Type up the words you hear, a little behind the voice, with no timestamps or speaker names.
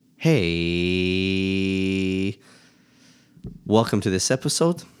Hey, welcome to this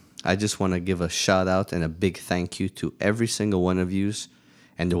episode. I just want to give a shout out and a big thank you to every single one of yous,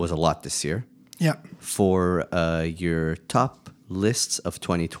 and there was a lot this year, Yeah. for your top lists of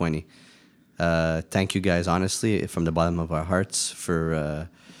 2020. Thank you guys, honestly, from the bottom of our hearts for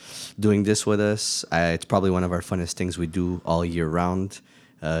doing this with us. It's probably one of our funnest things we do all year round.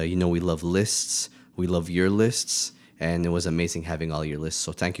 We love lists. We love your lists. And it was amazing having all your lists.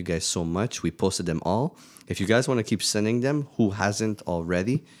 So thank you guys so much. We posted them all. If you guys want to keep sending them, who hasn't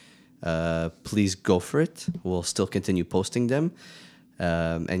already, please go for it. We'll still continue posting them.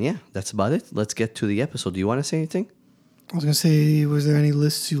 And yeah, that's about it. Let's get to the episode. Do you want to say anything? I was going to say, was there any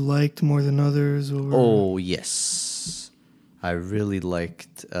lists you liked more than others? Or... Oh, yes. I really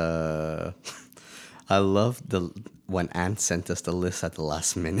liked... I loved when Ant sent us the list at the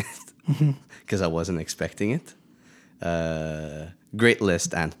last minute because I wasn't expecting it. Great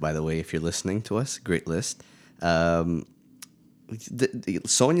list, Ant, by the way, if you're listening to us. Great list.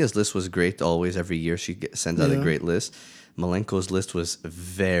 Sonia's list was great always. Every year she sends out a great list. Malenko's list was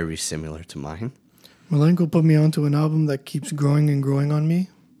very similar to mine. Malenko put me onto an album that keeps growing and growing on me,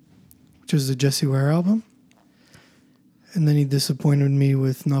 which is the Jessie Ware album. And then he disappointed me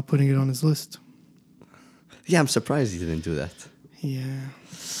with not putting it on his list. Yeah, I'm surprised he didn't do that. Yeah.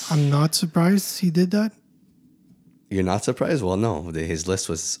 I'm not surprised he did that. You're not surprised? Well, no. His list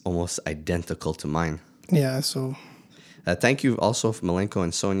was almost identical to mine. Yeah, so... thank you also for Malenko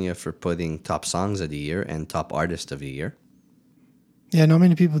and Sonia for putting top songs of the year and top artist of the year. Yeah, not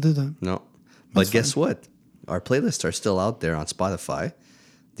many people did that. No. But guess what? Our playlists are still out there on Spotify.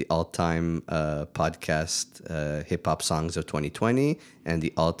 The all-time podcast hip-hop songs of 2020 and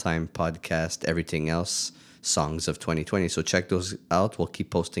the all-time podcast everything else songs of 2020. So check those out. We'll keep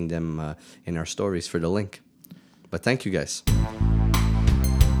posting them in our stories for the link. But thank you, guys.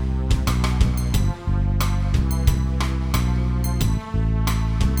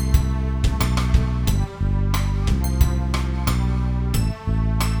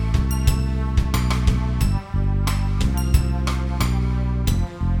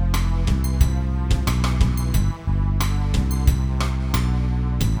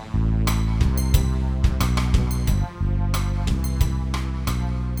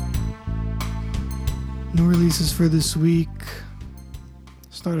 No releases for this week.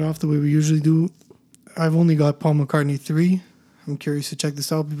 Started off the way we usually do. I've only got Paul McCartney 3. I'm curious to check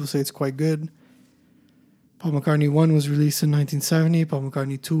this out. People say it's quite good. Paul McCartney 1 was released in 1970. Paul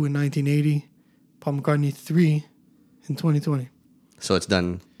McCartney 2 in 1980. Paul McCartney 3 in 2020. So it's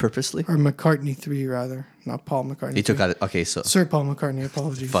done purposely? Or McCartney 3, rather. Not Paul McCartney. He took out... Okay, so... Sir Paul McCartney,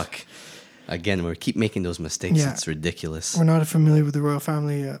 apologies. Fuck. Again, we keep making those mistakes. Yeah. It's ridiculous. We're not familiar with the royal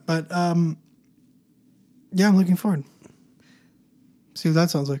family yet. But, yeah, I'm looking forward. See what that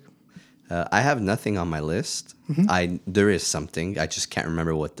sounds like. I have nothing on my list. Mm-hmm. There is something. I just can't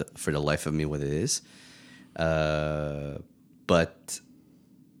remember for the life of me what it is. But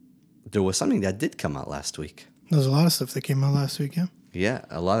there was something that did come out last week. There's a lot of stuff that came out last week, yeah? Yeah,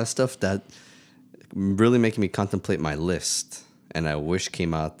 a lot of stuff that really making me contemplate my list. And I wish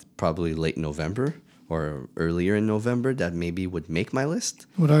came out probably late November or earlier in November that maybe would make my list.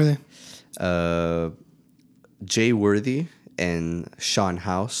 What are they? Jay Worthy and Sean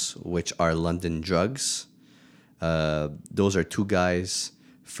House, which are London Drugs. Those are two guys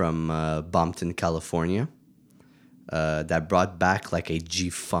from Bompton, California, that brought back like a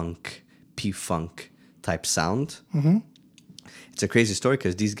G-Funk, P-Funk type sound. Mm-hmm. It's a crazy story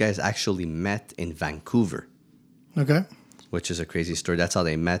because these guys actually met in Vancouver. Okay. Which is a crazy story. That's how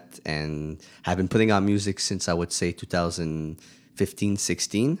they met and have been putting out music since, I would say, 2015,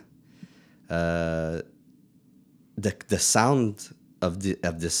 16. The sound of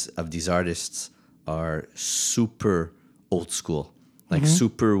these artists are super old school, like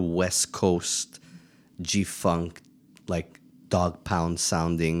super West Coast G-Funk, like Dog Pound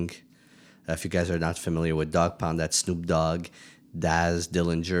sounding. If you guys are not familiar with Dog Pound, that's Snoop Dogg, Daz,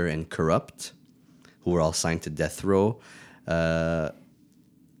 Dillinger, and Corrupt, who were all signed to Death Row.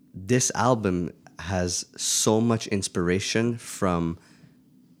 This album has so much inspiration from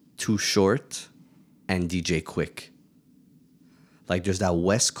Too Short and DJ Quick. Like there's that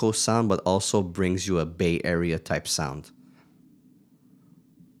West Coast sound, but also brings you a Bay Area type sound.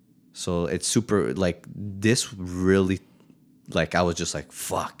 So it's super, like, this really, like, I was just like,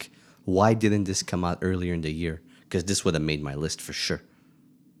 fuck, why didn't this come out earlier in the year? Because this would have made my list for sure.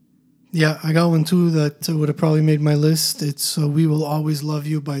 Yeah, I got one too that would have probably made my list. It's We Will Always Love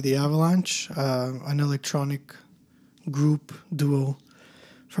You by The Avalanche, an electronic group duo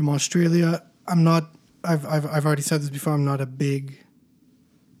from Australia. I've already said this before, I'm not a big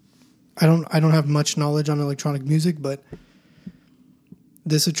I don't have much knowledge on electronic music, but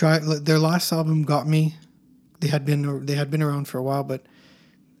this their last album got me. They had been around for a while, but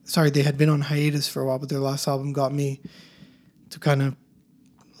they had been on hiatus for a while, but their last album got me to kind of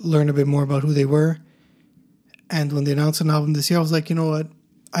learn a bit more about who they were. And when they announced an album this year, I was like, you know what?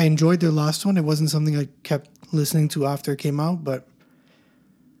 I enjoyed their last one. It wasn't something I kept listening to after it came out, but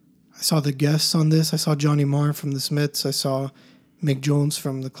I saw the guests on this. I saw Johnny Marr from The Smiths. I saw Mick Jones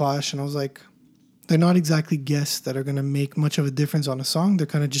from The Clash, and I was like, they're not exactly guests that are going to make much of a difference on a song. They're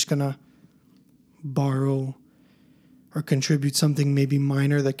kind of just going to borrow or contribute something maybe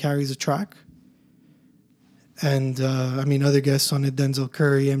minor that carries a track. And, other guests on it, Denzel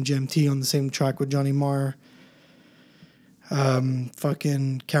Curry, MGMT on the same track with Johnny Marr.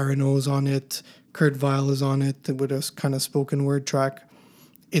 Fucking Karen O's on it. Kurt Vile is on it with a kind of spoken word track.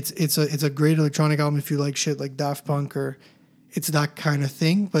 It's a great electronic album if you like shit like Daft Punk, or it's that kind of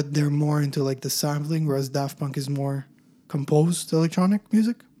thing, but they're more into like the sampling, whereas Daft Punk is more composed electronic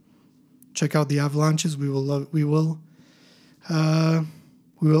music. Check out the Avalanches. We will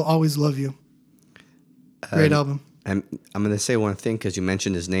always love you. Great album. I'm gonna say one thing because you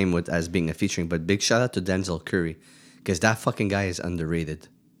mentioned his name as being a featuring, but big shout out to Denzel Curry because that fucking guy is underrated.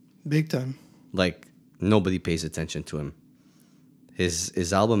 Big time. Like nobody pays attention to him.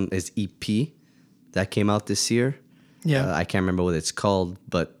 His album, his EP that came out this year. Yeah. I can't remember what it's called,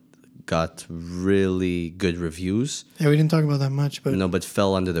 but got really good reviews. Yeah, we didn't talk about that much, but but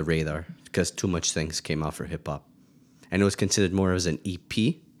fell under the radar because too much things came out for hip hop, and it was considered more as an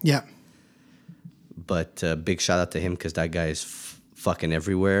EP. Yeah. But big shout out to him because that guy is fucking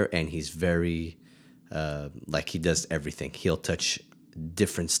everywhere, and he's very he does everything. He'll touch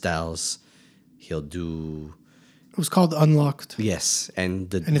different styles. He'll do. It was called Unlocked. Yes,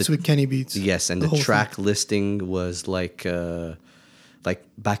 and it's with Kenny Beats. Yes, and the track listing was like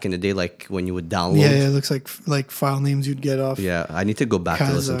back in the day, like when you would download. Yeah, it looks like file names you'd get off. Yeah, I need to go back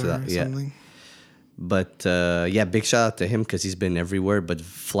to listen to that. Yeah, something. But big shout out to him because he's been everywhere, but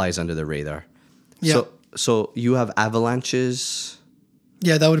flies under the radar. Yeah. So you have Avalanches.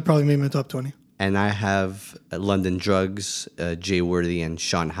 Yeah, that would have probably made my top 20. And I have London Drugs, Jay Worthy, and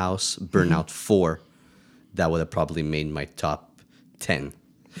Sean House, Burnout 4. That would have probably made my top 10.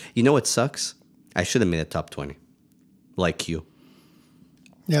 You know what sucks? I should have made a top 20. Like you.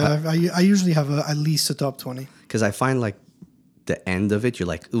 Yeah, I usually have at least a top 20. Because I find like the end of it, you're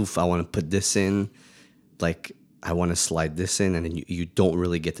like, oof, I want to put this in. Like, I want to slide this in. And then you don't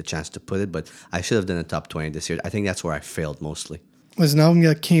really get the chance to put it. But I should have done a top 20 this year. I think that's where I failed mostly. There's an album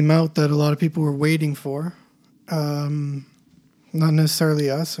that came out that a lot of people were waiting for. Not necessarily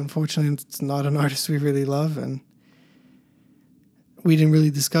us. Unfortunately, it's not an artist we really love. And we didn't really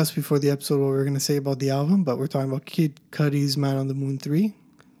discuss before the episode what we were going to say about the album. But we're talking about Kid Cudi's Man on the Moon 3.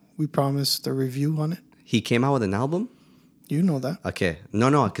 We promised a review on it. He came out with an album? You know that. Okay.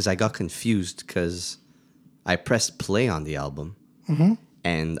 No, because I got confused because I pressed play on the album. Mm-hmm.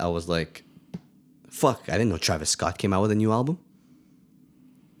 And I was like, fuck, I didn't know Travis Scott came out with a new album.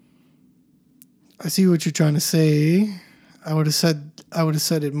 I see what you're trying to say. I would have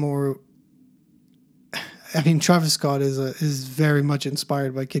said it more. I mean, Travis Scott is very much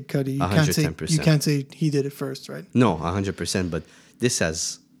inspired by Kid Cudi. You can't say he did it first, right? No, 100%. But this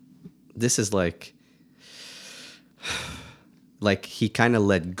is like he kind of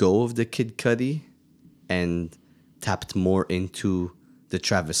let go of the Kid Cudi and tapped more into the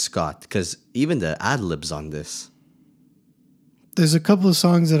Travis Scott because even the ad libs on this. There's a couple of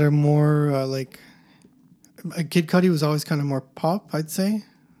songs that are more Kid Cudi was always kind of more pop, I'd say.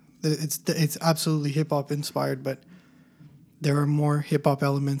 It's absolutely hip hop inspired, but there are more hip hop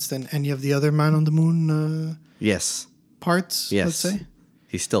elements than any of the other Man on the Moon yes parts. Yes, let's say.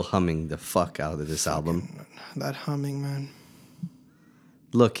 He's still humming the fuck out of this album. That humming, man.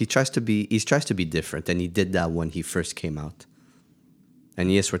 Look, he tries to be different, and he did that when he first came out.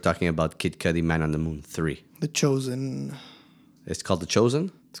 And yes, we're talking about Kid Cudi, Man on the Moon 3. The Chosen. It's called The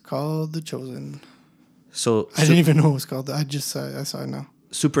Chosen? It's called The Chosen. So I didn't even know it was called that. I saw it now.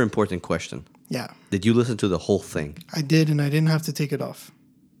 Super important question. Yeah. Did you listen to the whole thing? I did, and I didn't have to take it off.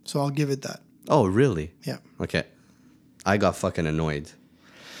 So I'll give it that. Oh, really? Yeah. Okay. I got fucking annoyed.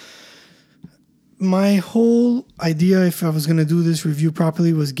 My whole idea, if I was going to do this review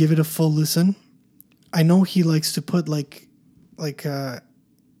properly, was give it a full listen. I know he likes to put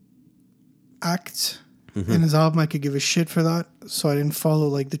acts in his album. I could give a shit for that. So I didn't follow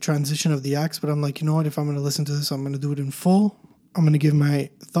the transition of the acts. But I'm like, you know what? If I'm going to listen to this, I'm going to do it in full. I'm going to give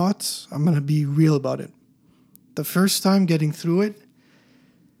my thoughts. I'm going to be real about it. The first time getting through it,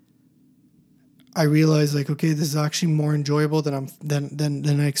 I realized like, okay, this is actually more enjoyable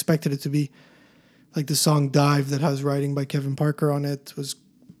than I expected it to be. Like the song "Dive" that has writing by Kevin Parker on it was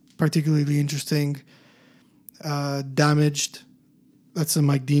particularly interesting. "Damaged," that's a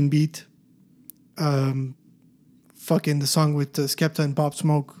Mike Dean beat. Fucking the song with Skepta and Pop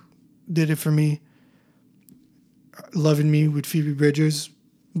Smoke did it for me. "Loving Me" with Phoebe Bridgers,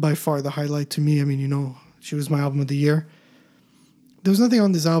 by far the highlight to me. I mean, she was my album of the year. There was nothing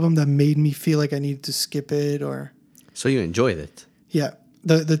on this album that made me feel like I needed to skip it or. So you enjoyed it? Yeah,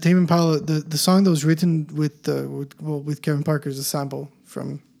 the Tame Impala, the song that was written with Kevin Parker is a sample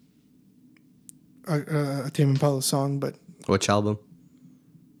from a Tame Impala song, but Which album?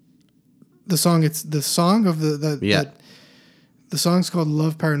 the song the song's called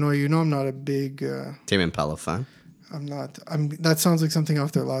 "Love Paranoia." I'm not a big Tame Impala fan. that sounds like something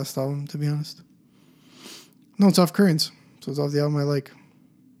off their last album, to be honest. No, it's off Currents, so it's off the album I like.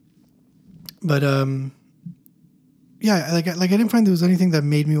 But yeah, like I didn't find there was anything that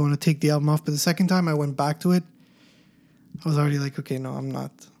made me want to take the album off. But the second time I went back to it, I was already like, okay, no, I'm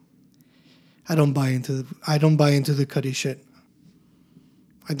not. I don't buy into the Cudi shit.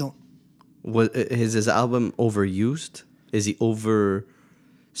 I don't. Is his album overused? Is he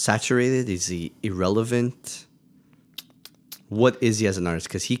oversaturated? Is he irrelevant? What is he as an artist?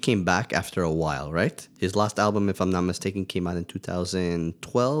 Because he came back after a while, right? His last album, if I'm not mistaken, came out in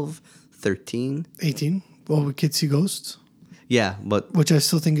 2012, 13. 18. Well, with Kids See Ghosts. Yeah, but which I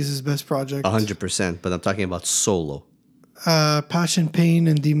still think is his best project. 100%. But I'm talking about solo. Passion, Pain,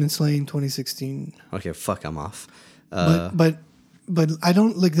 and Demon Slaying 2016. Okay, fuck, I'm off. But I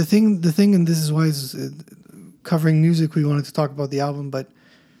don't like the thing, and this is why it's covering music. We wanted to talk about the album, but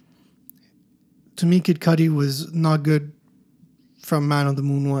to me, Kid Cudi was not good from Man on the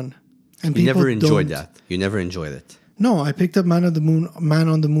Moon 1. And you never enjoyed that. You never enjoyed it. No, I picked up Man on the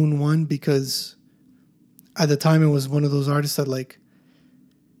Moon 1 because at the time it was one of those artists that like,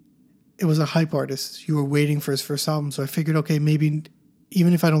 it was a hype artist. You were waiting for his first album. So I figured, okay, maybe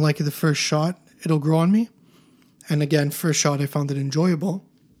even if I don't like it the first shot, it'll grow on me. And again, first shot, I found it enjoyable.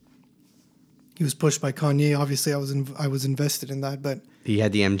 He was pushed by Kanye. Obviously, I was invested in that, but he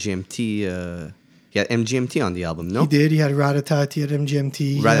had the MGMT. He had MGMT on the album, no? He did. He had Rat-a-Tat. He had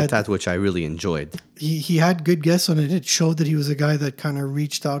MGMT. Rat-a-Tat, which I really enjoyed. He had good guests on it. It showed that he was a guy that kind of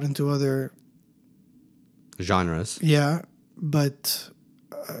reached out into other genres. Yeah, but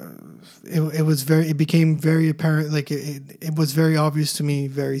it became very apparent. Like it was very obvious to me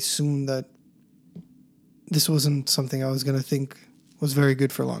very soon that this wasn't something I was going to think was very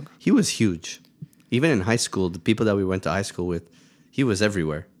good for long. He was huge. Even in high school, the people that we went to high school with, he was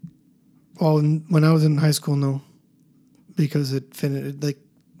everywhere. Well, when I was in high school, no. Because it finished, like,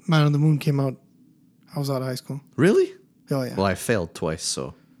 Man on the Moon came out, I was out of high school. Really? Oh, yeah. Well, I failed twice,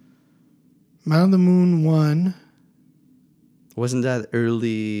 so. Man on the Moon 1. Wasn't that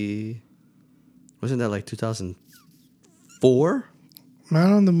early? Wasn't that like 2004?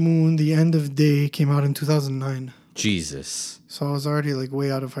 Man on the Moon, The End of Day came out in 2009. Jesus. So I was already like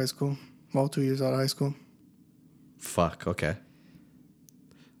way out of high school. Well, 2 years out of high school. Fuck, okay.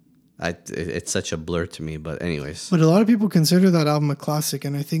 It's such a blur to me, but anyways. But a lot of people consider that album a classic,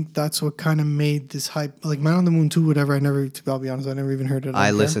 and I think that's what kind of made this hype. Like Man on the Moon 2, whatever, I'll be honest, I never even heard it. I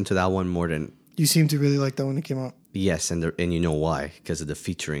listened to that one more than... You seem to really like that when it came out. Yes, and you know why? Because of the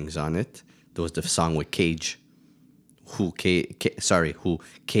featurings on it. There was the song with Cage.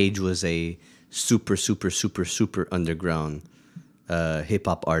 Cage was a super underground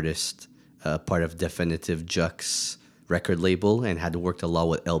hip-hop artist, part of Definitive Jux record label, and had worked a lot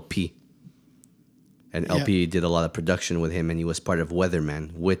with LP. And LP did a lot of production with him, and he was part of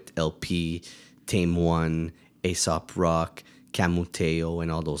Weatherman with LP, Tame One, Aesop Rock, Camuteo,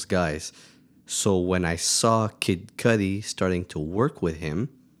 and all those guys. So when I saw Kid Cudi starting to work with him,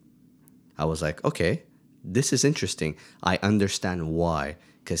 I was like, okay, this is interesting. I understand why,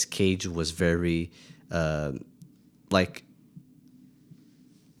 because Cage was very,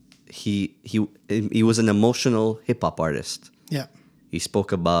 he was an emotional hip hop artist. Yeah, he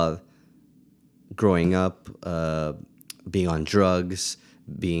spoke about growing up, being on drugs,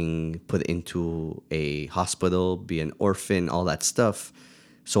 being put into a hospital, being an orphan, all that stuff.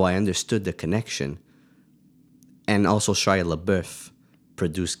 So I understood the connection. And also Shia LaBeouf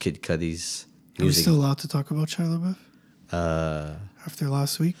produced Kid Cudi's music. Are we still allowed to talk about Shia LaBeouf? After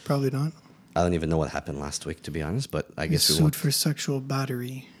last week? Probably not. I don't even know what happened last week, to be honest, but I guess we sued for sexual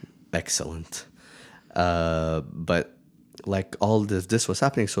battery. Excellent. But like all this was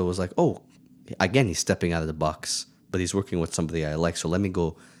happening, so it was like, oh, again, he's stepping out of the box, but he's working with somebody I like, so let me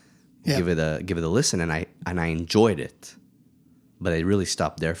go give it a listen, and I enjoyed it. But it really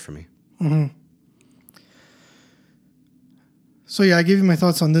stopped there for me. Mm-hmm. So yeah, I gave you my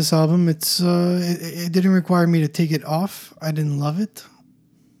thoughts on this album. It didn't require me to take it off. I didn't love it.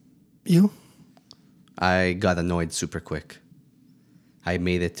 You? I got annoyed super quick. I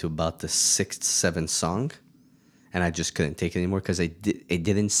made it to about the 6th, 7th song, and I just couldn't take it anymore because it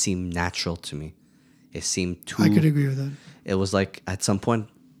didn't seem natural to me. It seemed too... I could agree with that. It was like at some point,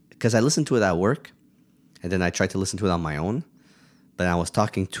 because I listened to it at work, and then I tried to listen to it on my own, but I was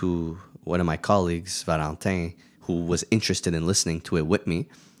talking to one of my colleagues, Valentin, who was interested in listening to it with me,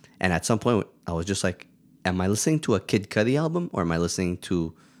 and at some point I was just like, am I listening to a Kid Cudi album or am I listening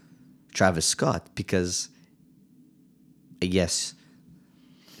to Travis Scott? Because yes,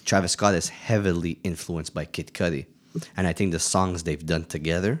 Travis Scott is heavily influenced by Kid Cudi, and I think the songs they've done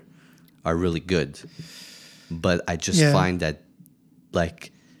together are really good. But I just find that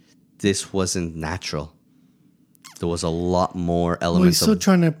like this wasn't natural. There was a lot more elements. Well, he's still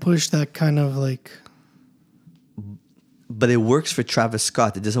trying to push that kind of like... But it works for Travis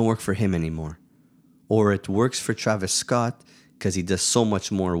Scott. It doesn't work for him anymore. Or it works for Travis Scott because he does so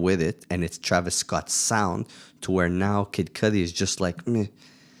much more with it, and it's Travis Scott's sound, to where now Kid Cudi is just like, meh,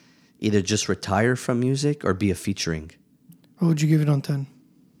 either just retire from music or be a featuring. What would you give it on 10?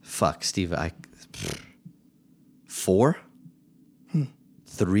 Fuck, Steve. 4?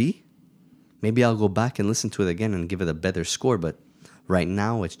 3? Maybe I'll go back and listen to it again and give it a better score, but right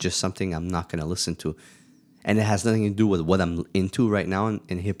now it's just something I'm not going to listen to. And it has nothing to do with what I'm into right now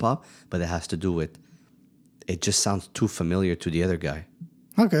in hip-hop, but it has to do with, it just sounds too familiar to the other guy.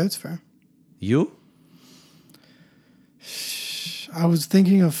 Okay, that's fair. You? I was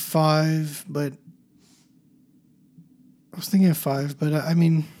thinking of 5, but... I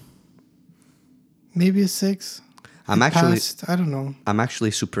mean... Maybe a 6. I don't know. I'm actually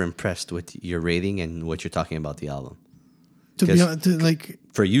super impressed with your rating and what you're talking about the album. To be honest,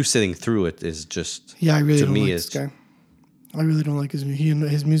 for you sitting through it is just... Yeah, I really don't like this guy. I really don't like his music.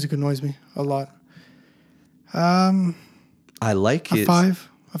 His music annoys me a lot. I like his... A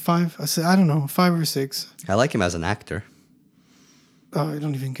 5? I don't know, 5 or 6. I like him as an actor. Oh, I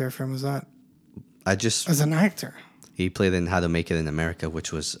don't even care for him as that. As an actor. He played in How to Make It in America,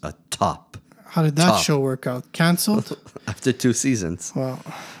 which was a top. How did that show work out? Cancelled? After 2 seasons. Well,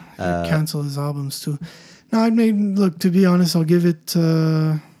 cancel his albums too. No, look, to be honest, I'll give it,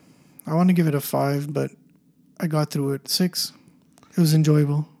 I want to give it a 5, but I got through it. 6. It was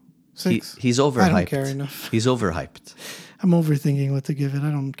enjoyable. 6. He's overhyped. I don't care enough. He's overhyped. I'm overthinking what to give it.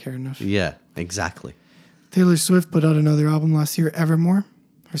 I don't care enough. Yeah, exactly. Taylor Swift put out another album last year, Evermore.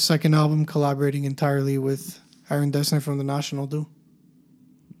 Her second album, collaborating entirely with Aaron Dessner from The National Do.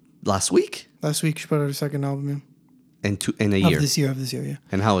 Last week? Last week she put out her second album, yeah. In a year? Of this year, yeah.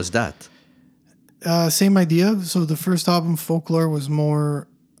 And how was that? Same idea. So the first album, Folklore, was more...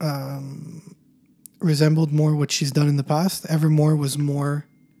 resembled more what she's done in the past. Evermore was more...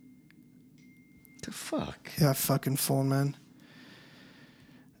 The fuck? Yeah, fucking phone, man.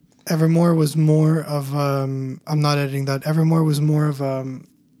 Evermore was more of... I'm not editing that. Evermore was more of... I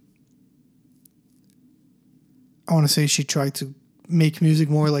want to say she tried to make music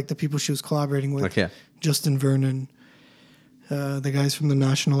more like the people she was collaborating with. Okay. Justin Vernon. The guys from The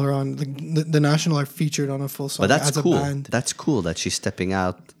National are on... The National are featured on a full song. But that's as cool. A band. That's cool that she's stepping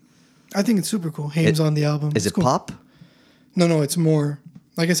out. I think it's super cool. Haim's on the album. Is it cool. pop? No, it's more...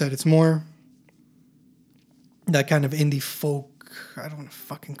 Like I said, it's more... that kind of indie folk. I don't want to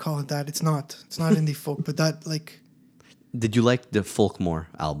fucking call it that. It's not indie folk, but that like... Did you like the Folkmore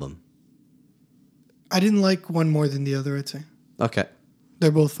album? I didn't like one more than the other, I'd say. Okay. They're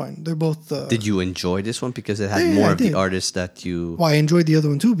both fine. They're both... Did you enjoy this one because it had more of the artists that you... Well, I enjoyed the other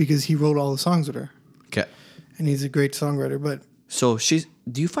one too because he wrote all the songs with her. Okay. And he's a great songwriter, but... So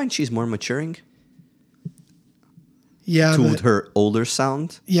do you find she's more maturing? Yeah. To her older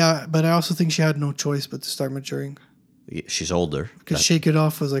sound? Yeah, but I also think she had no choice but to start maturing. Yeah, she's older. Because Shake It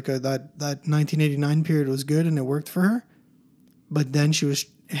Off was like that 1989 period was good and it worked for her. But then she was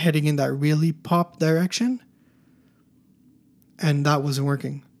heading in that really pop direction. And that wasn't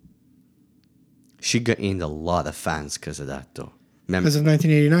working. She gained a lot of fans because of that, though. Because of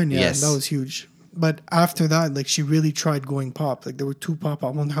 1989, yeah, yes. That was huge. But after that, like, she really tried going pop. Like, there were 2 pop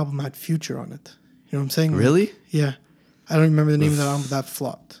albums. One album had Future on it. You know what I'm saying? Really? Like, yeah. I don't remember the name of that album, but that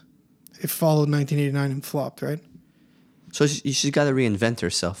flopped. It followed 1989 and flopped, right? So she's got to reinvent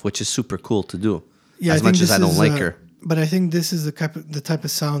herself, which is super cool to do. Yeah, as much as I don't like her. But I think this is the type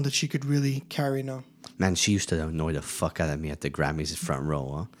of sound that she could really carry now. Man, she used to annoy the fuck out of me at the Grammys front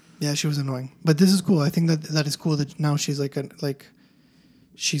row, huh? Yeah, she was annoying. But this is cool. I think that is cool that now she's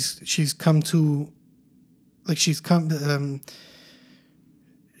she's come to... Like, she's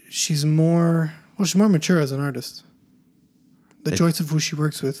more mature as an artist. The choice of who she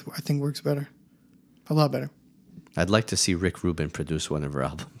works with, I think, works better. A lot better. I'd like to see Rick Rubin produce one of her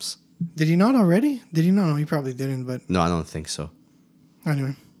albums. Did he not already? Did he not? No, he probably didn't, but No, I don't think so.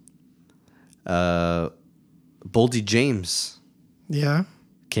 anyway. Boldy James Yeah.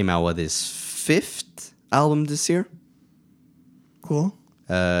 came out with his 5th album this year. Cool.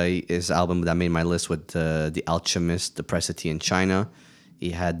 His album that made my list with The Alchemist, The Price of Tea in China.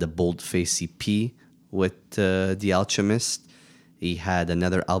 He had the Boldface EP with The Alchemist. He had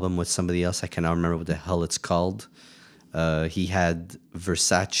another album with somebody else. I cannot remember what the hell it's called. He had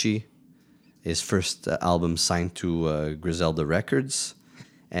Versace, his first album signed to Griselda Records.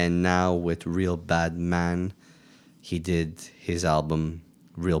 And now with Real Bad Man, he did his album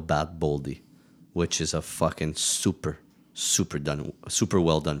Real Bad Boldy, which is a fucking super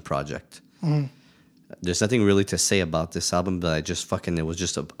well done project. There's nothing really to say about this album, but it was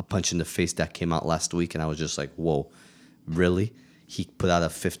just a punch in the face that came out last week, and I was just like, whoa, really? He put out a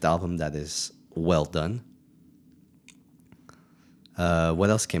 5th album that is well done. What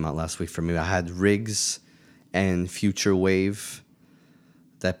else came out last week for me? I had Riggs and Future Wave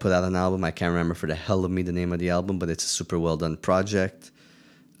that put out an album. I can't remember for the hell of me the name of the album, but it's a super well done project.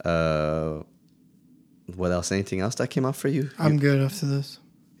 What else? Anything else that came out for you? I'm good after this.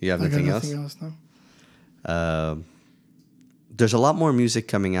 You have I got nothing else? nothing else now. There's a lot more music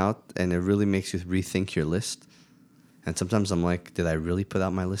coming out, and it really makes you rethink your list. And sometimes I'm like, did I really put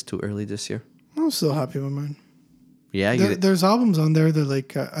out my list too early this year? I'm still happy with mine. Yeah, There's albums on there that,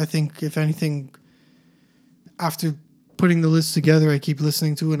 like, I think, if anything, after putting the list together, I keep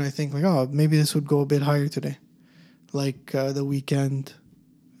listening to, and I think, like, oh, maybe this would go a bit higher today. Like The Weeknd,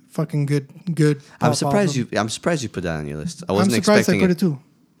 fucking good. I'm surprised album. I'm surprised you put that on your list. I I'm wasn't surprised I expecting put it too.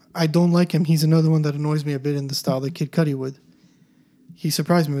 I don't like him. He's another one that annoys me a bit in the style that Kid Cudi would. He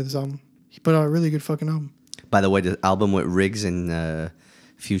surprised me with his album. He put out a really good fucking album. By the way, the album with Riggs and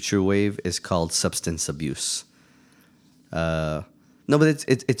Future Wave is called Substance Abuse. No, but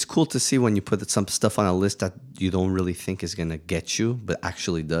it's cool to see when you put some stuff on a list that you don't really think is gonna get you, but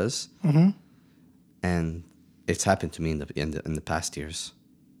actually does. Mm-hmm. And it's happened to me in the past years.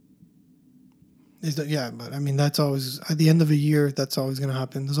 Yeah, but I mean, that's always, at the end of a year, that's always going to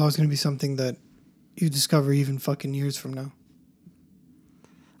happen. There's always going to be something that you discover even fucking years from now.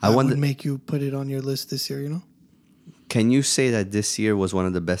 That would make you put it on your list this year, you know? Can you say that this year was one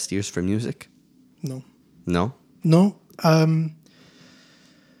of the best years for music? No. No? No. I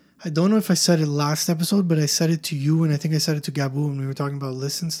don't know if I said it last episode, but I said it to you, and I think I said it to Gabu when we were talking about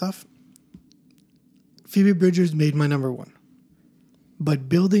lists and stuff. Phoebe Bridgers made my number one. But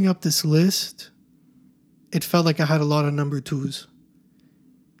building up this list, it felt like I had a lot of number twos.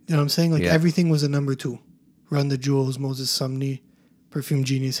 You know what I'm saying? Like, everything was a number two. Run the Jewels, Moses Sumney, Perfume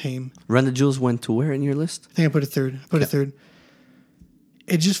Genius, Haim. Run the Jewels went to where in your list? I think I put a third. A third.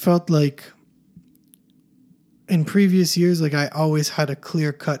 It just felt like in previous years, like, I always had a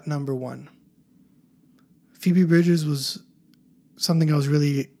clear-cut number one. Phoebe Bridgers was something I was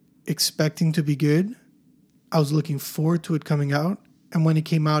really expecting to be good. I was looking forward to it coming out. And when it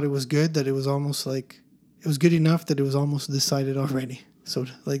came out, it was good, that it was almost like, it was good enough that it was almost decided already. So,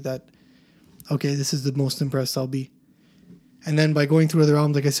 like that, okay, this is the most impressed I'll be. And then by going through other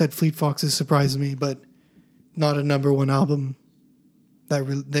albums, like I said, Fleet Foxes surprised me, but not a number one album.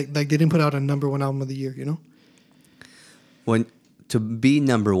 They didn't put out a number one album of the year, you know? When to be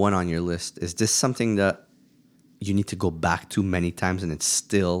number one on your list, is this something that you need to go back to many times and it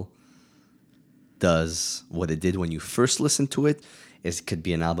still does what it did when you first listened to it? It could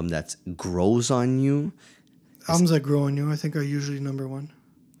be an album that grows on you. Albums that grow on you, I think, are usually number one.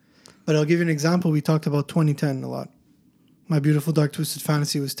 But I'll give you an example. We talked about 2010 a lot. My Beautiful Dark Twisted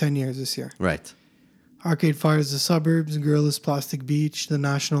Fantasy was 10 years this year. Right. Arcade Fire's The Suburbs, Gorillaz Plastic Beach, The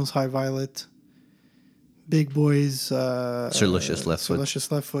Nationals High Violet, Big Boys, Sir Lucius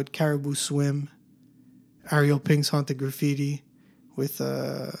Left Foot, Caribou Swim, Ariel Pink's Haunted Graffiti with,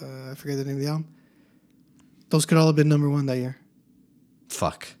 I forget the name of the album. Those could all have been number one that year.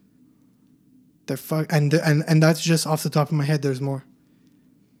 Fuck. They're and that's just off the top of my head. There's more.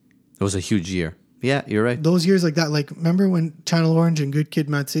 It was a huge year. Yeah, you're right. Those years like that, like, remember when Channel Orange and Good Kid,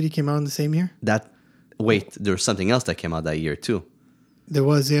 Mad City came out in the same year? Wait, there was something else that came out that year too. There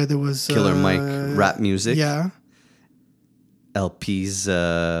was Killer Mike, rap music. Yeah. LPs.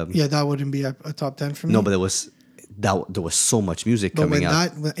 Yeah, that wouldn't be a top 10 for me. No, but there was so much music coming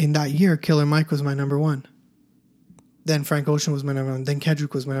out. In that year, Killer Mike was my number one. Then Frank Ocean was my number one. Then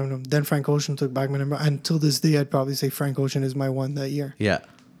Kendrick was my number one. Then Frank Ocean took back my number one. Until this day, I'd probably say Frank Ocean is my one that year. Yeah.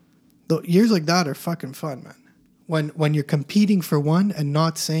 The years like that are fucking fun, man. When you're competing for one and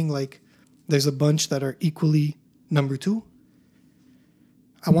not saying, like, there's a bunch that are equally number two.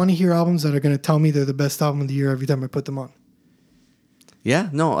 I want to hear albums that are going to tell me they're the best album of the year every time I put them on. Yeah,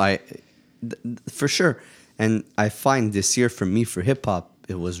 no, for sure. And I find this year for me, for hip hop,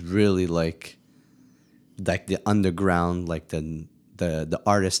 it was really like the underground, like the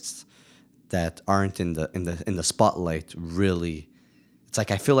artists that aren't in the spotlight. Really, it's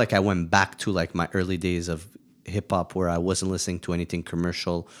like I feel like I went back to like my early days of hip hop, where I wasn't listening to anything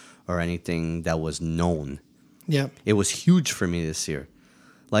commercial or anything that was known. Yeah. It was huge for me this year.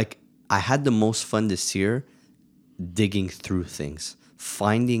 Like, I had the most fun this year digging through things,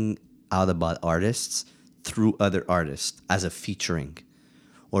 finding out about artists through other artists as a featuring,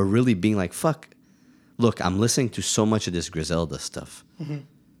 or really being like, fuck, look, I'm listening to so much of this Griselda stuff. Mm-hmm.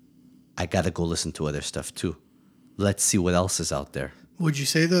 I got to go listen to other stuff too. Let's see what else is out there. Would you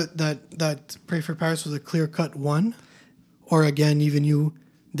say that Pray for Paris was a clear-cut one? Or again, even you,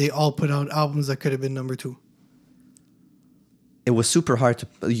 they all put out albums that could have been number 2? It was super hard to.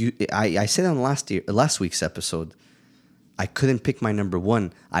 I said on last week's episode, I couldn't pick my number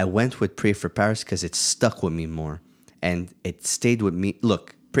 1. I went with Pray for Paris because it stuck with me more, and it stayed with me.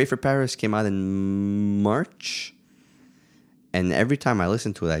 Look, Pray for Paris came out in March, and every time I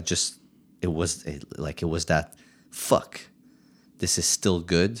listened to it, it was that fuck. This is still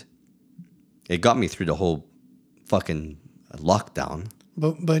good. It got me through the whole fucking lockdown.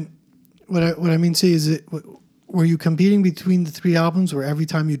 But what I mean to say is, were you competing between the 3 albums where every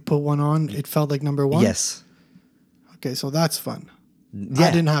time you'd put one on, it felt like number 1? Yes. Okay, so that's fun. Yeah.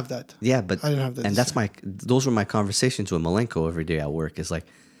 I didn't have that. Yeah, but I didn't have that. And those were my conversations with Malenko every day at work. It's like,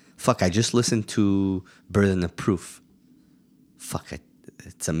 fuck, I just listened to Burden of Proof. Fuck,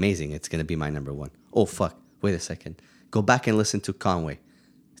 it's amazing. It's gonna be my number 1. Oh fuck, wait a second. Go back and listen to Conway.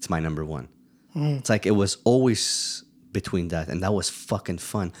 It's my number 1. It's like it was always between that, and that was fucking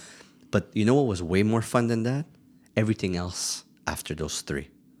fun. But you know what was way more fun than that? Everything else after those 3.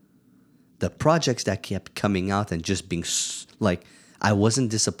 The projects that kept coming out and just being like, I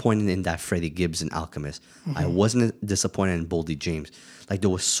wasn't disappointed in that Freddie Gibbs and Alchemist. Mm-hmm. I wasn't disappointed in Boldy James. Like, there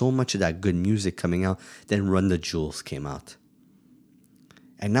was so much of that good music coming out. Then Run the Jewels came out.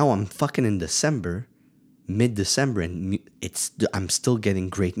 And now I'm fucking in December, mid-December, and I'm still getting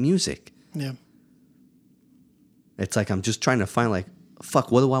great music. Yeah. It's like I'm just trying to find, like,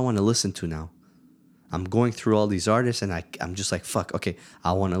 fuck, what do I want to listen to now? I'm going through all these artists, and I'm just like, fuck, okay,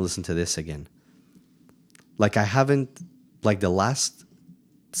 I want to listen to this again. Like, I haven't, like,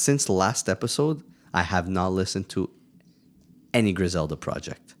 since the last episode, I have not listened to any Griselda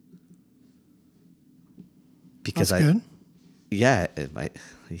project. Because That's good. Yeah,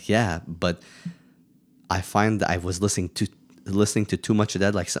 but I find that I was listening to too much of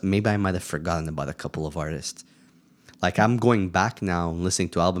that. Like, maybe I might have forgotten about a couple of artists. Like, I'm going back now and listening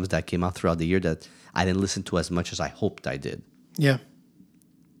to albums that came out throughout the year that I didn't listen to as much as I hoped I did. Yeah.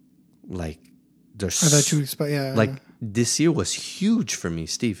 Like, there's... I thought you expect... Yeah. Like, this year was huge for me,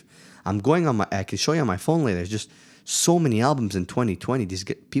 Steve. I'm going on I can show you on my phone later. There's just so many albums in 2020.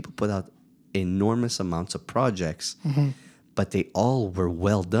 People put out enormous amounts of projects, but they all were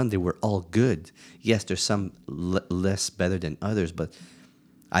well done. They were all good. Yes, there's some less better than others, but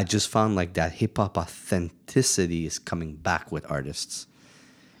I just found like that hip-hop authenticity is coming back with artists.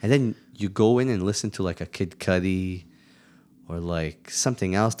 And then you go in and listen to like a Kid Cudi or like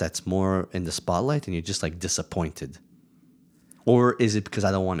something else that's more in the spotlight, and you're just like disappointed. Or is it because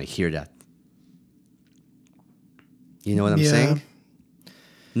I don't want to hear that? You know what I'm saying?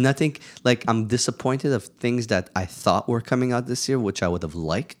 Nothing, like, I'm disappointed of things that I thought were coming out this year, which I would have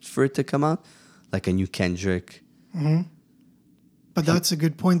liked for it to come out, like a new Kendrick. Mm-hmm. But that's a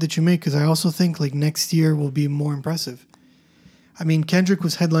good point that you make, because I also think like next year will be more impressive. I mean, Kendrick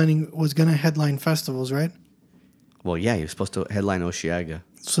was going to headline festivals, right? Well, yeah, he was supposed to headline Osheaga.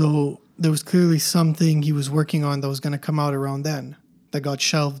 So there was clearly something he was working on that was going to come out around then that got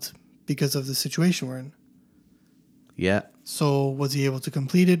shelved because of the situation we're in. Yeah. So was he able to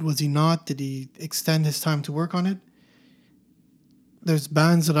complete it? Was he not? Did he extend his time to work on it? There's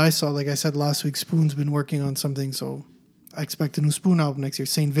bands that I saw, like I said last week, Spoon's been working on something, so I expect a new Spoon album next year.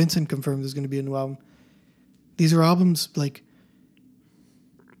 St. Vincent confirmed there's going to be a new album. These are albums, like,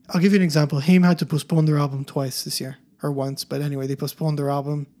 I'll give you an example. Haim had to postpone their album twice this year, or once, but anyway, they postponed their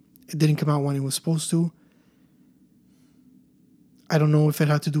album. It didn't come out when it was supposed to. I don't know if it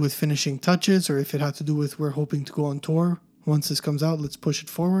had to do with finishing touches or if it had to do with we're hoping to go on tour. Once this comes out, let's push it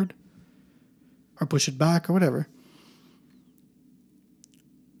forward or push it back or whatever.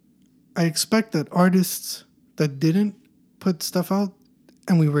 I expect that artists that didn't put stuff out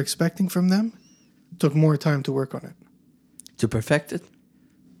and we were expecting from them took more time to work on it. To perfect it?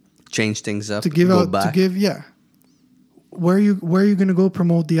 Change things up? To give go out, back? to give, yeah. where are you gonna go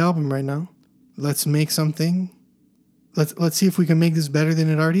promote the album right now? Let's make something. Let's see if we can make this better than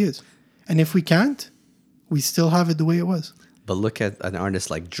it already is. And if we can't, we still have it the way it was. But look at an artist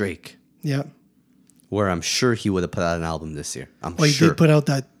like Drake, Yeah. where I'm sure he would have put out an album this year. I'm Well, he sure. did put out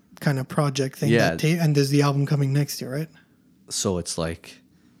that kind of project thing. Yeah. And there's the album coming next year, right? So it's like,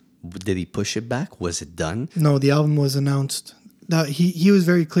 did he push it back? Was it done? No, the album was announced. That he was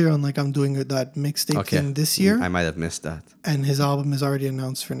very clear on like I'm doing that mixtape thing this year, I might have missed that. and his album is already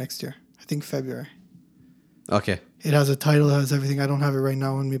announced for next year. I think February. Okay. It has a title, it has everything. I don't have it right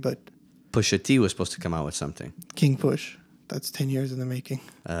now on me, but Pusha T was supposed to come out with something. King Push. That's 10 years in the making.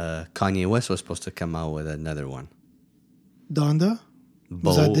 Kanye West was supposed to come out with another one. Donda?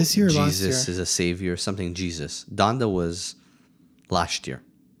 Was that this year or last year? Jesus is a savior, something Jesus. Donda was last year.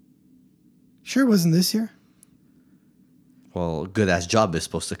 Sure, it wasn't this year. Well, Good Ass Job is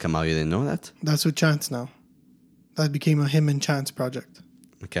supposed to come out. You didn't know that? That's with Chance now. That became a him and Chance project.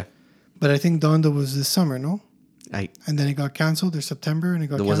 Okay. But I think Donda was this summer, no? I And then it got canceled, or September, and it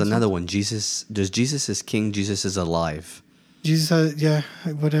got There canceled. was another one. Jesus. There's Jesus is King. Jesus is alive.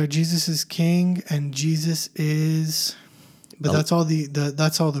 Jesus is king, and Jesus is... But Oh. that's all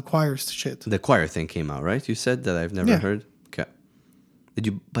that's all the choir shit. The choir thing came out, right? You said that I've never Yeah. heard. Okay. Did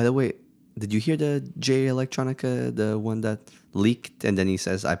you? By the way, did you hear the J Electronica, the one that leaked, and then he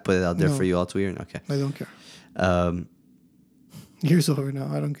says, "I put it out there No. for you all to hear." Okay. I don't care. Um, Years over now.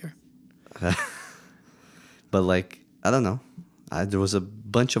 I don't care. but like, I don't know. There was a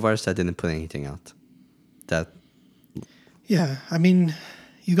bunch of artists that didn't put anything out. That Yeah, I mean,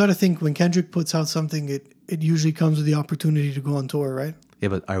 you got to think when Kendrick puts out something, it usually comes with the opportunity to go on tour, right? yeah,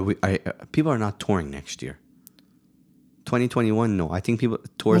 but people are not touring next year. 2021, no. I think tours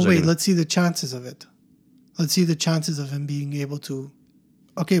Well, are. wait, Gonna, let's see the chances of it. Let's see the chances of him being able to.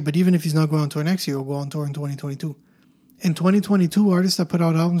 Okay, but even if he's not going on tour next year, he'll go on tour in 2022. In 2022, artists that put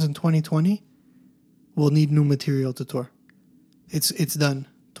out albums in 2020 will need new material to tour. It's done.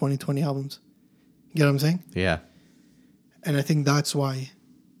 2020 albums. You get what I'm saying? yeah. And I think that's why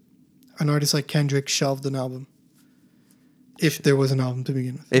an artist like Kendrick shelved an album. If there was an album to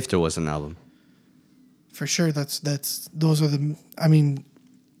begin with. If there was an album. For sure, those are the... I mean,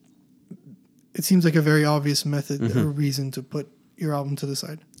 it seems like a very obvious method or reason to put your album to the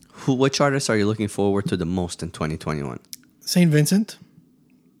side. Which artists are you looking forward to the most in 2021? St. Vincent.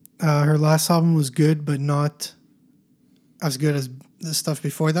 Her last album was good, but not as good as the stuff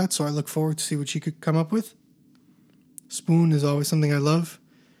before that. So I look forward to see what she could come up with. Spoon is always something I love.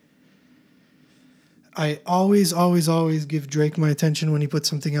 I always give Drake my attention when he puts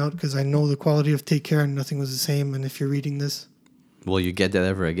something out because I know the quality of Take Care and Nothing Was the Same. And if you're reading this, Will you get that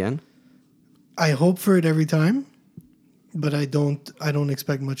ever again? I hope for it every time, but I don't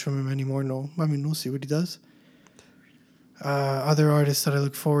expect much from him anymore. No, I mean, we'll see what he does. Other artists that I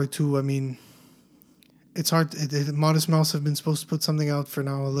look forward to, I mean, it's hard. Modest Mouse have been supposed to put something out for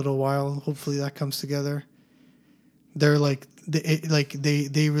now a little while. Hopefully that comes together. They're like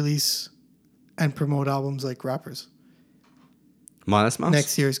they release and promote albums like rappers. Modest Mouse?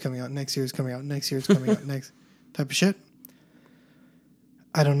 Next year is coming out. Next year is coming out. Next year is coming out. Next type of shit.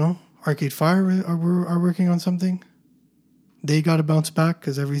 I don't know. Arcade Fire are working on something. They got to bounce back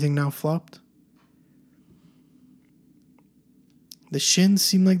because everything now flopped. The Shins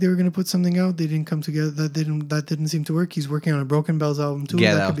seemed like they were going to put something out. They didn't come together. That didn't seem to work. He's working on a Broken Bells album too.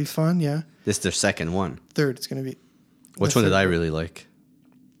 Get that Out. could be fun. Yeah. This is their second one. Third, it's going to be. Which The one did third- I really like?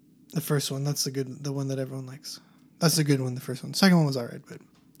 The first one. That's the one that everyone likes. That's the good one. The first one. Second one was alright, but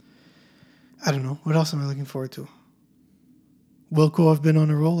I don't know. What else am I looking forward to? Wilco have been on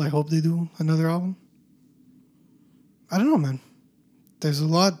a roll. I hope they do another album. I don't know, man. There's a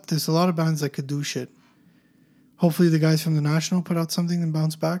lot of bands that could do shit. Hopefully the guys from the National put out something and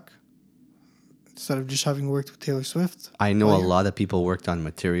bounce back. Instead of just having worked with Taylor Swift. I know all a year. lot of people worked on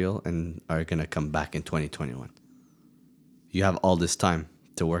material and are going to come back in 2021. You have all this time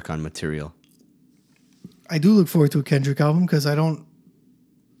to work on material. I do look forward to a Kendrick album because I don't,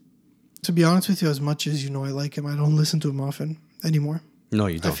 to be honest with you, as much as you know I like him, I don't listen to him often anymore. No,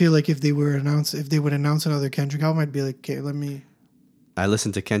 you I don't. feel like if they would announce another Kendrick album, I'd be like, okay, let me. I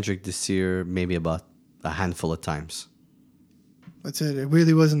listened to Kendrick this year maybe about a handful of times. That's it. It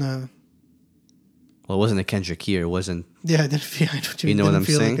really wasn't a. Well, it wasn't a Kendrick year. It wasn't. Yeah, I didn't feel. I don't You know what didn't I'm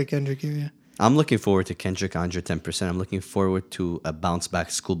feel saying? like a Kendrick year. Yeah. I'm looking forward to Kendrick 110%. I'm looking forward to a bounce back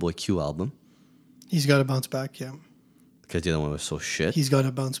Schoolboy Q album He's got to bounce back. Yeah, because the other one was so shit. he's got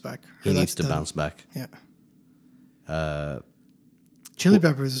to bounce back. He Or needs that's to bounce back. Yeah. Chili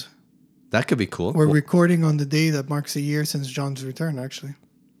Peppers. That could be cool. We're recording on the day that marks a year since John's return. Actually,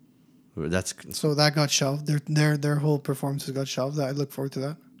 That's So that got shelved. Their whole performances got shelved. I look forward to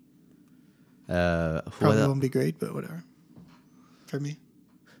that. who Probably el- won't be great, but whatever. For me.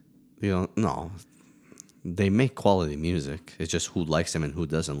 no. They make quality music. It's just who likes them and who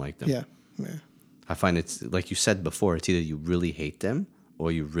doesn't like them. Yeah. Yeah. I find it's like you said before. It's either you really hate them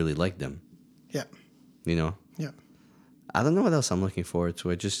or you really like them. Yeah. You know. Yeah. I don't know what else I'm looking forward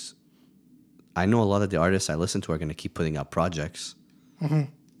to. I know a lot of the artists I listen to are going to keep putting out projects.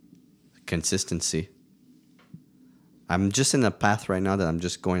 Consistency. I'm just in a path right now that I'm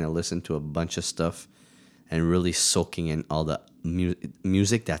just going to listen to a bunch of stuff and really soaking in all the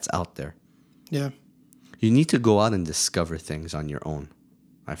music that's out there. Yeah. You need to go out and discover things on your own,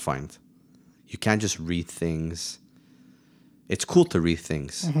 I find. You can't just read things. It's cool to read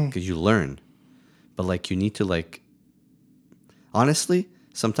things because you learn. But, like, you need to, like... Honestly,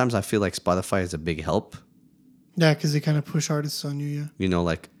 sometimes I feel like Spotify is a big help. Yeah, because they kind of push artists on you, yeah. You know,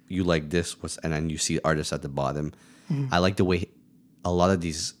 like, you like this, and then you see artists at the bottom. I like the way a lot of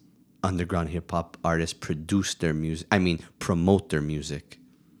these underground hip-hop artists produce their music. I mean, promote their music.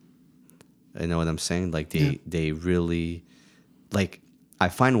 You know what I'm saying? Like, they really... Like, I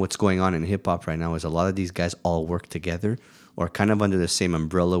find what's going on in hip-hop right now is a lot of these guys all work together or kind of under the same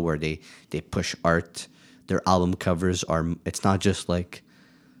umbrella where they push art. Their album covers are... It's not just, like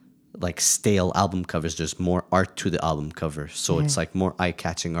stale album covers. There's more art to the album cover. So it's, like, more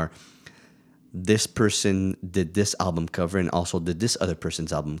eye-catching or... This person did this album cover and also did this other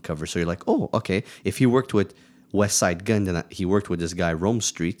person's album cover. So you're like, oh, okay. If he worked with West Side Gun, then he worked with this guy Rome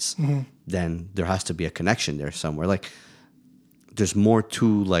Streets, then there has to be a connection there somewhere. Like, there's more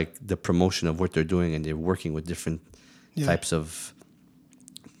to, like, the promotion of what they're doing, and they're working with different types of,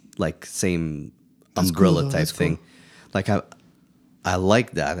 like, same umbrella type thing. Like, I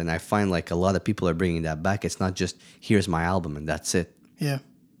like that, and I find, like, a lot of people are bringing that back. It's not just, here's my album, and that's it. Yeah.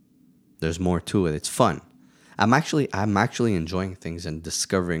 There's more to it. It's fun. I'm actually enjoying things and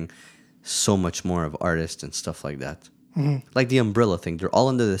discovering so much more of artists and stuff like that. Like the umbrella thing. They're all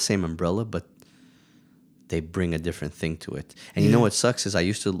under the same umbrella, but they bring a different thing to it. And you know what sucks is I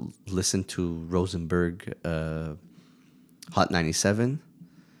used to listen to Rosenberg, Hot 97,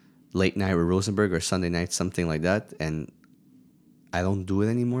 Late Night with Rosenberg or Sunday Night, something like that. And I don't do it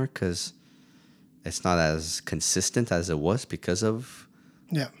anymore because it's not as consistent as it was because of...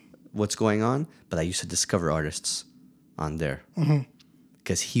 what's going on, but I used to discover artists on there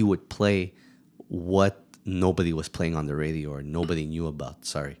because he would play what nobody was playing on the radio or nobody knew about.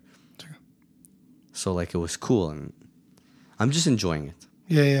 Sorry. So, like, it was cool, and I'm just enjoying it.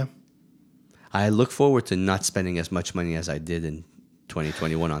 Yeah. I look forward to not spending as much money as I did in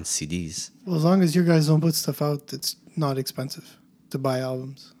 2021 on CDs. Well, as long as you guys don't put stuff out, it's not expensive to buy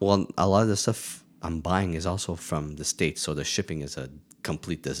albums. Well, a lot of the stuff I'm buying is also from the States, so the shipping is a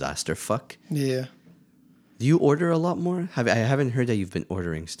complete disaster. Fuck. Yeah. Do you order a lot more? I haven't heard that you've been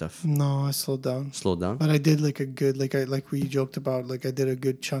ordering stuff. No, I slowed down. Slowed down? But I did like a good, like we joked about, like I did a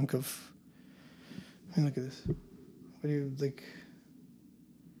good chunk of... Hey, look at this. What do you, like...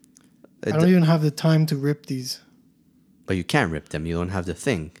 I don't even have the time to rip these. But you can't rip them. You don't have the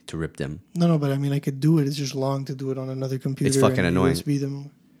thing to rip them. No, but I mean, I could do it. It's just long to do it on another computer. It's fucking and annoying. USB them.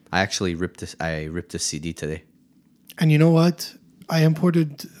 I actually ripped this. I ripped a CD today. And you know what? I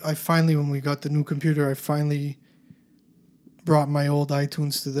finally, when we got the new computer, I finally brought my old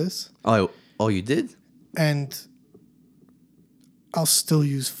iTunes to this. Oh, you did? And I'll still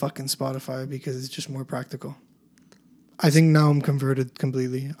use fucking Spotify because it's just more practical. I think now I'm converted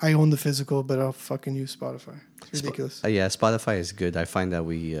completely. I own the physical, but I'll fucking use Spotify. It's ridiculous. Yeah, Spotify is good. I find that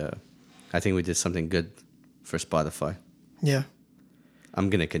I think we did something good for Spotify. Yeah. I'm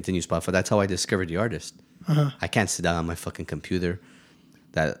going to continue Spotify. That's how I discovered the artist. I can't sit down on my fucking computer.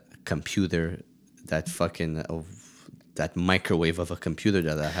 That fucking... that microwave of a computer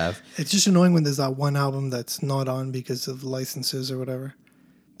that I have. It's just annoying when there's that one album that's not on because of licenses or whatever.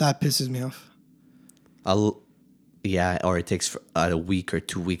 That pisses me off. Or it takes a week or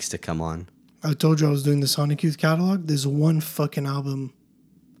 2 weeks to come on. I told you I was doing the Sonic Youth catalog. There's one fucking album,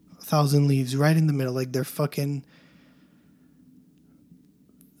 1,000 Leaves, right in the middle. Like they're fucking...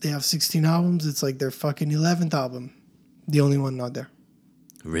 They have 16 albums. It's like their fucking 11th album. The only one not there.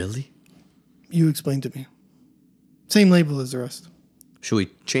 Really? You explained to me. Same label as the rest. Should we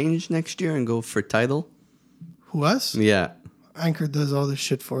change next year and go for Tidal? Who, us? Yeah. Anchor does all this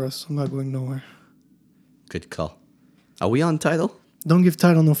shit for us. I'm not going nowhere. Good call. Are we on Tidal? Don't give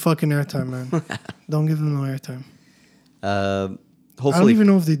Tidal no fucking airtime, man. Don't give them no airtime. Hopefully. I don't even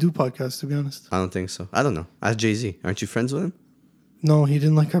know if they do podcasts, to be honest. I don't think so. I don't know. Ask Jay-Z. Aren't you friends with him? No, he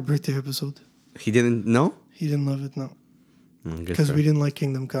didn't like our birthday episode. He didn't know? He didn't love it, no. Good Because we didn't like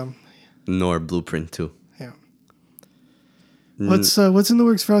Kingdom Come. Nor Blueprint 2. Yeah. What's in the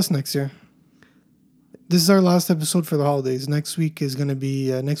works for us next year? This is our last episode for the holidays. Next week is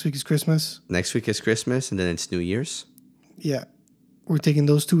Christmas. Next week is Christmas, and then it's New Year's. Yeah. We're taking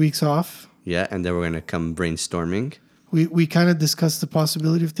those 2 weeks off. Yeah, and then we're going to come brainstorming. We kind of discussed the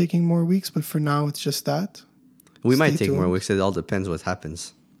possibility of taking more weeks, but for now it's just that. We might Stay take more tuned. weeks. It all depends what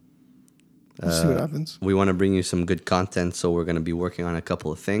happens. We'll see what happens. We want to bring you some good content, so we're going to be working on a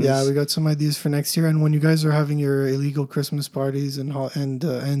couple of things. Yeah, we got some ideas for next year. And when you guys are having your illegal Christmas parties and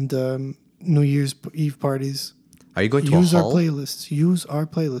New Year's Eve parties, Are you going to use a our hall? playlists. Use our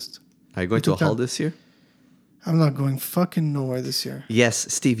playlist. Are you going to a took hall time. this year? I'm not going fucking nowhere this year.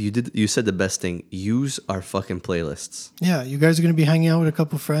 Yes, Steve, you said the best thing. Use our fucking playlists. Yeah, you guys are going to be hanging out with a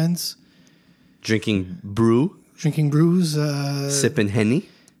couple friends, Drinking brew, drinking brews. sipping Henny.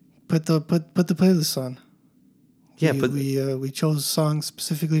 Put the playlist on. Yeah, we chose songs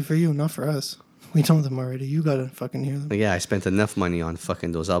specifically for you, not for us. We know them already. You gotta fucking hear them. yeah, I spent enough money on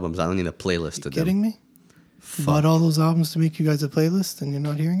fucking those albums. I don't need a playlist You to them. kidding me? Fuck. Bought all those albums to make you guys a playlist, and you're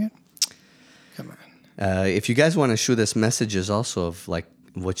not hearing it? Come on. If you guys want to shoot us messages also of like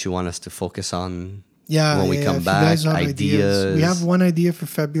what you want us to focus on Yeah, when we yeah, come if you back, guys have ideas. We have one idea for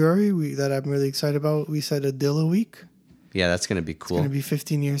February that I'm really excited about. We said a Dilla week. Yeah, that's gonna be It's cool. gonna be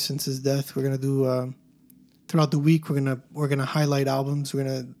 15 years since his death. We're gonna do throughout the week. We're gonna highlight albums. We're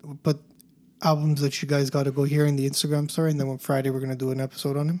gonna put albums that you guys got to go hear in the Instagram story, and then on Friday we're gonna do an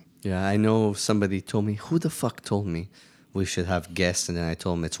episode on him. Yeah, I know somebody told me, who the fuck told me we should have guests, and then I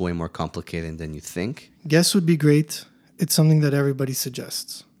told him it's way more complicated than you think. Guests would be great. It's something that everybody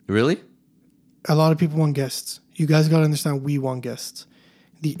suggests. Really? A lot of people want guests. You guys got to understand we want guests.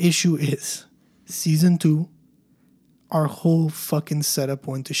 The issue is season 2, our whole fucking setup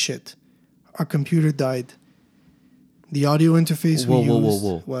went to shit. Our computer died. The audio interface Whoa, we whoa, used. whoa,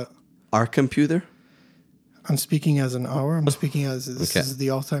 whoa. What? Our computer? I'm speaking as an hour. I'm speaking as this Okay. is the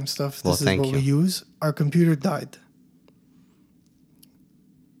all-time stuff. Well, This is thank what we you. use. Our computer died.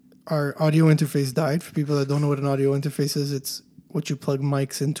 Our audio interface died. For people that don't know what an audio interface is, it's what you plug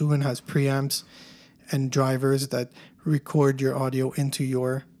mics into and has preamps and drivers that record your audio into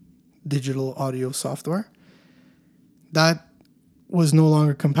your digital audio software. That was no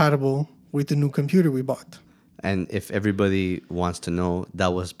longer compatible with the new computer we bought. And if everybody wants to know,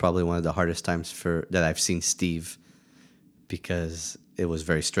 that was probably one of the hardest times that I've seen Steve, because it was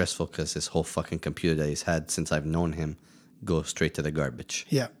very stressful because his whole fucking computer that he's had since I've known him goes straight to the garbage.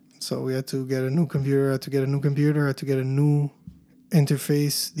 Yeah. So we had to get a new computer, had to get a new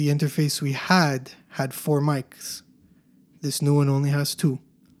interface. The interface we had 4 mics. This new one only has 2.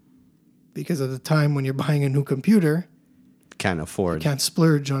 Because at the time when you're buying a new computer, Can't afford. you can't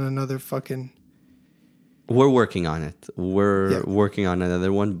splurge on another fucking... We're working on it. We're Yeah. working on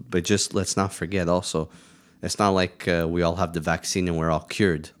another one, but just let's not forget also, it's not like we all have the vaccine and we're all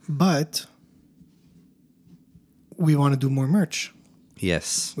cured. But we want to do more merch.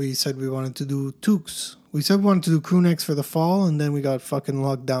 Yes. We said we wanted to do toques. We said we wanted to do crew necks for the fall, and then we got fucking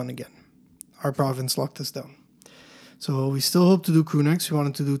locked down again. Our province locked us down. So we still hope to do crew necks. We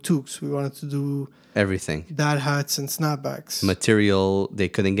wanted to do toques. We wanted to do Everything. dad hats and snapbacks. Material, they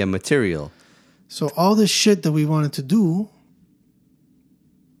couldn't get material. So all this shit that we wanted to do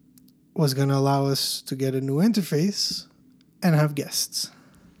was going to allow us to get a new interface and have guests.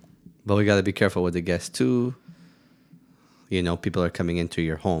 But we got to be careful with the guests too. You know, people are coming into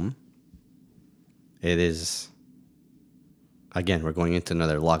your home. It is, again, we're going into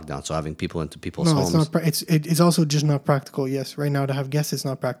another lockdown. So having people into people's No, homes. it's not. It's also just not practical. Yes, right now to have guests, it's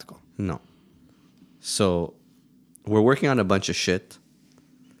not practical. No. So we're working on a bunch of shit.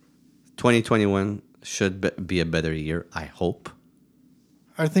 2021 should be a better year, I hope.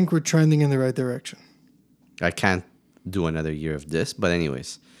 I think we're trending in the right direction. I can't do another year of this, but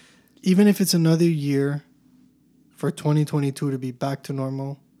anyways, Even if it's another year for 2022 to be back to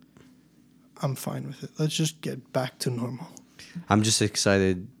normal, I'm fine with it. Let's just get back to normal. I'm just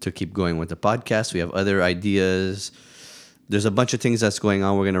excited to keep going with the podcast. We have other ideas. There's a bunch of things that's going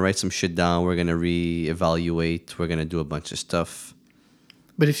on. We're going to write some shit down. We're going to reevaluate. We're going to do a bunch of stuff.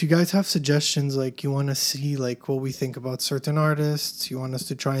 But if you guys have suggestions, like you want to see like what we think about certain artists, you want us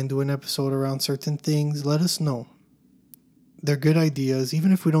to try and do an episode around certain things, let us know. They're good ideas.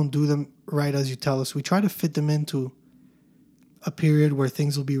 Even if we don't do them right as you tell us, we try to fit them into a period where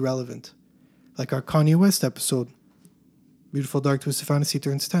things will be relevant. Like our Kanye West episode, Beautiful Dark Twisted Fantasy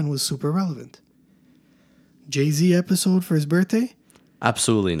Turns 10, was super relevant. Jay-Z episode for his birthday?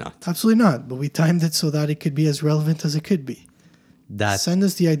 Absolutely not. Absolutely not. But we timed it so that it could be as relevant as it could be. Send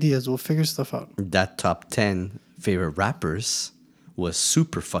us the ideas. We'll figure stuff out. That top 10 favorite rappers was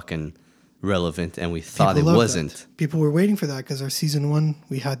super fucking relevant, and we thought People it loved wasn't. that. People were waiting for that because our season 1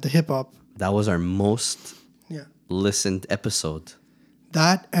 we had the hip hop. That was our most Yeah. listened episode.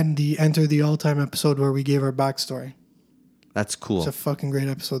 That and the Enter the All Time episode where we gave our backstory. That's cool. It's a fucking great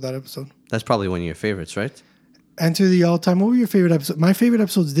episode. That episode. That's probably one of your favorites, right? Enter the All Time. What were your favorite episodes? My favorite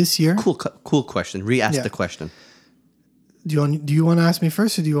episodes this year. Cool question. Re-ask Yeah. the question. Do you want to ask me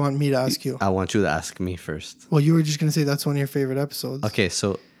first, or do you want me to ask you? I want you to ask me first. Well, you were just gonna say that's one of your favorite episodes. Okay,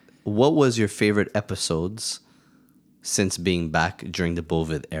 so what was your favorite episodes since being back during the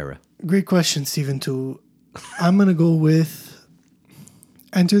Bovid era? Great question, Stephen. Too. I'm gonna go with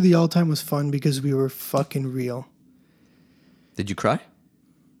Enter the All Time was fun because we were fucking real. Did you cry?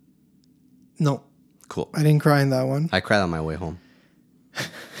 No, Cool. I didn't cry in that one. I cried on my way home.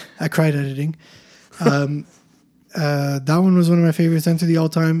 I cried editing. That one was one of my favorites. Enter the All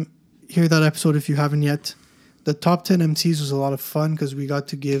Time. Hear that episode if you haven't yet. The top 10 MCs was a lot of fun because we got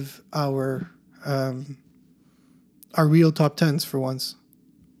to give our real top 10s for once.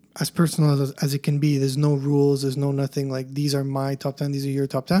 As personal as it can be. There's no rules. There's no nothing. Like, these are my top 10. These are your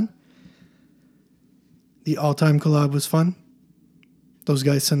top 10. The all-time collab was fun. Those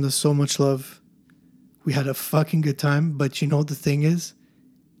guys send us so much love. We had a fucking good time. But you know what the thing is?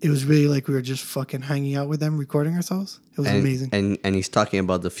 It was really like we were just fucking hanging out with them, recording ourselves. It was amazing. And he's talking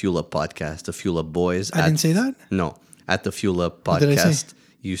about the Fuel Up podcast, the Fuel Up Boys. I didn't say that? No. At the Fuel Up What did I say? podcast,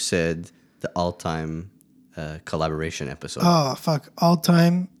 you said the all-time collaboration episode. Oh, fuck.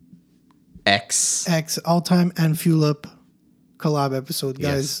 All-time X. all-time and Fuel Up collab episode,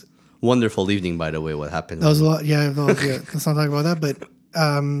 guys. Yes. Wonderful evening, by the way, what happened. That was a lot. Yeah, well, yeah. Let's not talk about that. But,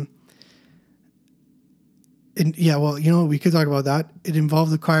 yeah, well, you know, we could talk about that. It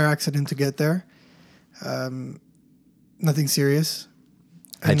involved a car accident to get there. Nothing serious.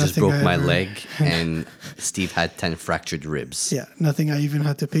 I just nothing broke my ever- leg, and Steve had 10 fractured ribs. Yeah, nothing I even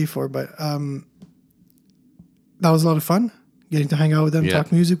had to pay for. But that was a lot of fun. Getting to hang out with them, Yeah.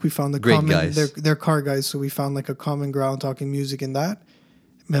 talk music. We found the Great common. guys. They're car guys, so we found like a common ground talking music and that.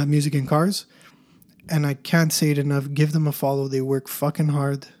 Music and cars. And I can't say it enough. Give them a follow. They work fucking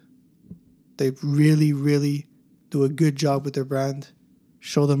hard. They really, really do a good job with their brand.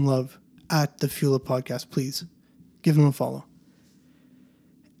 Show them love at the Fuel Up Podcast, please. Give them a follow.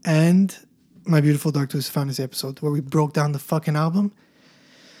 And my beautiful Dark Twisted Fantasy episode where we broke down the fucking album.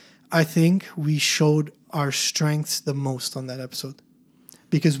 I think we showed our strengths the most on that episode.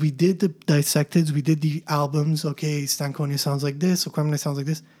 Because we did the dissecteds, we did the albums. Okay, Stankonia sounds like this, Aquemini sounds like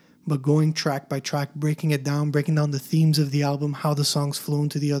this. But going track by track, breaking it down, breaking down the themes of the album, how the songs flow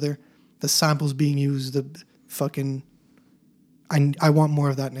into the other, the samples being used, the fucking... I want more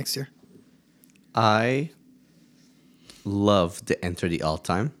of that next year. I loved the Enter the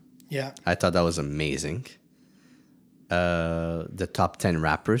All-Time. Yeah. I thought that was amazing. The top 10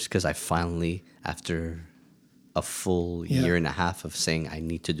 rappers, because I finally, after a full year and a half of saying, I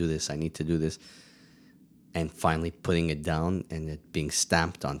need to do this, and finally putting it down and it being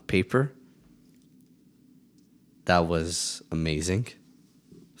stamped on paper, that was amazing.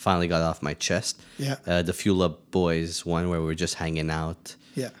 Finally got off my chest. Yeah. The Fuel Up Boys one where we were just hanging out.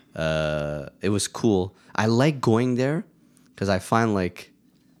 Yeah. It was cool. I like going there because I find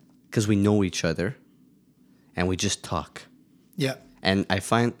because we know each other and we just talk. Yeah. And I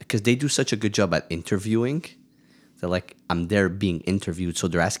find because they do such a good job at interviewing, that I'm there being interviewed. So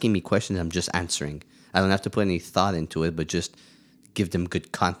they're asking me questions, I'm just answering. I don't have to put any thought into it, but just give them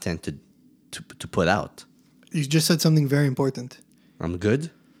good content to put out. You just said something very important. I'm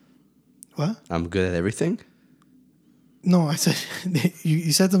good. What? I'm good at everything. No, I said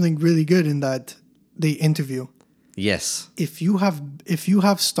you said something really good in that they interview. Yes. If you have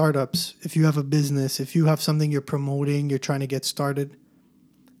startups, if you have a business, if you have something you're promoting, you're trying to get started,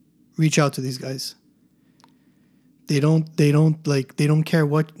 reach out to these guys. They don't care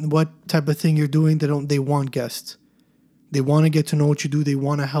what type of thing you're doing. They want guests. They want to get to know what you do. They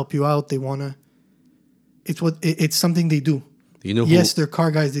want to help you out. It's something they do. You know who? Yes, they're car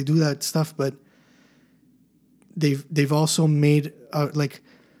guys. They do that stuff, but they've also made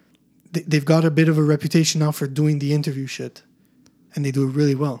they've got a bit of a reputation now for doing the interview shit, and they do it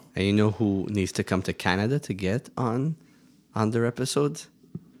really well. And you know who needs to come to Canada to get on their episodes?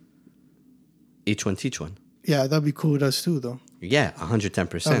 Each one teach one. Yeah, that'd be cool with us too, though. Yeah, That'd be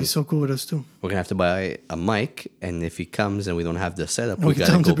 110%. so cool with us too. We're gonna have to buy a mic, and if he comes and we don't have the setup, We we can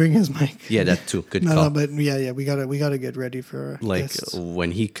gotta tell him go. to bring his mic. Yeah, that too. Good No, call. but yeah, we gotta get ready for guests. When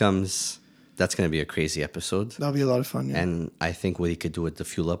he comes, that's gonna be a crazy episode. That'll be a lot of fun. Yeah. And I think what he could do with the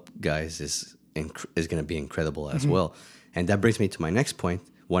Fuel Up guys is gonna be incredible as Mm-hmm. well. And that brings me to my next point.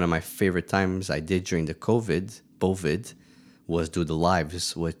 One of my favorite times I did during the COVID was do the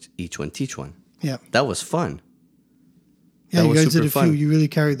lives with Each One Teach One. Yeah. That was fun. Yeah, That you was guys did super a few. fun. You really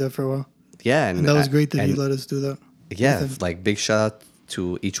carried that for a while. Yeah, And that was great that you and- let us do that. Yeah, with him. like big shout out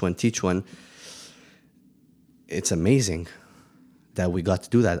to Each One Teach One. It's amazing that we got to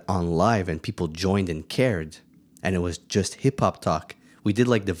do that on live and people joined and cared. And it was just hip hop talk. We did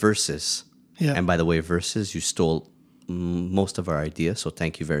like the verses. Yeah. And by the way, verses, you stole most of our ideas, so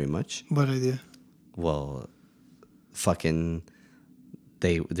thank you very much. What idea? Well, fucking,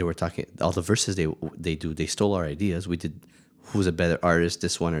 they were talking all the verses they stole our ideas. We did who's a better artist,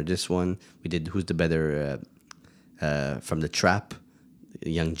 this one or this one. We did who's the better from the trap,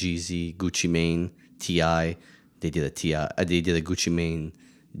 Young Jeezy, Gucci Mane, Ti. They did a Ti. They did a Gucci Mane,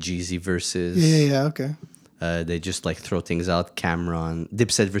 Jeezy versus. Yeah. Okay. They just like throw things out. Cameron,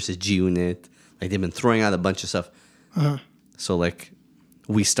 Dipset versus G Unit. Like they've been throwing out a bunch of stuff. Uh-huh. So like,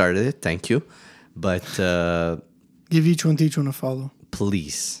 we started it. Thank you, but Give Each One Teach One a follow.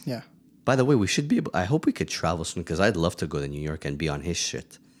 please. Yeah. By the way, we should be able. I hope we could travel soon because I'd love to go to New York and be on his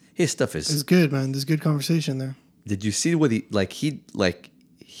shit. His stuff is. It's good, man. There's good conversation there. Did you see what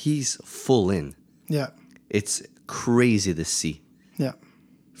he's full in. Yeah. It's crazy to see. Yeah.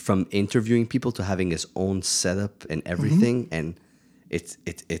 From interviewing people to having his own setup and everything, and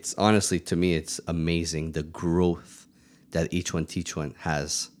it's honestly, to me, it's amazing the growth that Each One Teach One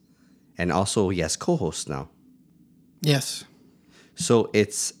has, and also he has co-hosts now. Yes. So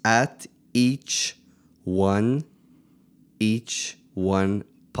it's at each one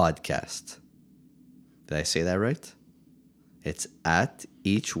podcast. Did I say that right? It's at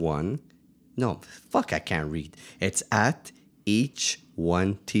each one. No, fuck, I can't read. It's at Each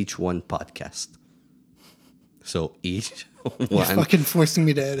One Teach One podcast. So each You're one. fucking forcing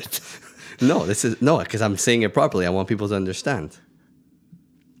me to edit. No, because I'm saying it properly. I want people to understand.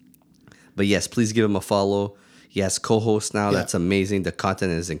 But yes, please give him a follow. He has co-host now. Yeah. That's amazing. The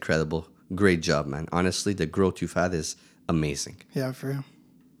content is incredible. Great job, man. Honestly, the growth you've had is amazing. Yeah, for real.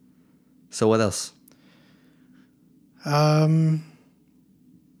 So what else? Um,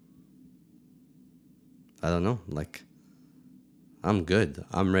 I don't know. Like, I'm good.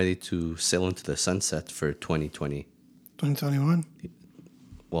 I'm ready to sail into the sunset for 2020. 2021.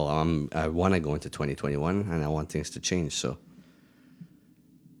 Well, I want to go into 2021 and I want things to change. So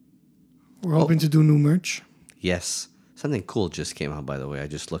We're hoping to do new merch. yes, something cool just came out, by the way. I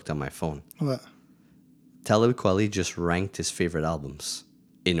just looked on my phone. What? Talib Kweli just ranked his favorite albums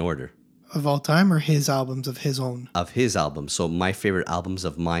in order Of all time or his albums of his own? of his albums. So my favorite albums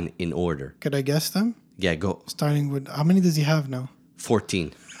of mine in order. Could I guess them? Yeah, go. Starting with, how many does he have now?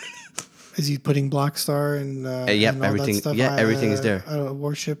 14. Is he putting Black Star and yeah, and all everything- That stuff? yeah, everything is there.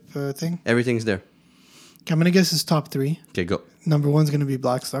 Worship thing. Everything's there. Okay, I'm gonna guess his top three. Okay, go. Number one's gonna be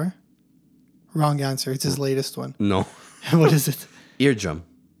Black Star. Wrong answer. It's his latest one. No. What is it? Eardrum.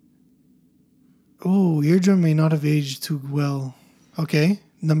 Oh, Eardrum may not have aged too well. Okay.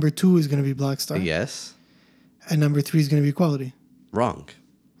 Number two is gonna be Black Star. Yes. And number three is gonna be Quality. Wrong.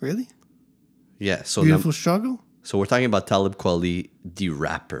 Really? Yeah. So Beautiful Struggle? so we're talking about Talib Kweli, the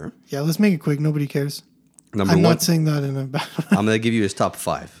rapper. Yeah, let's make it quick. Nobody cares. Number I'm one. not saying that in a bad I'm gonna give you his top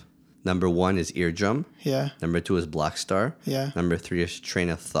 5. Number 1 is Eardrum. Yeah. Number 2 is Black Star. Yeah. Number 3 is Train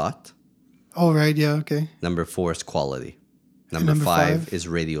of Thought. Oh, right. Yeah. Okay. Number 4 is Quality. Number number 5 5? is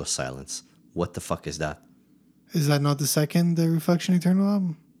Radio Silence. What the fuck is that? Is that not the second Reflection Eternal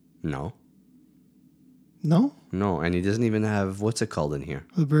album? No. No? No, and he doesn't even have what's it called in here.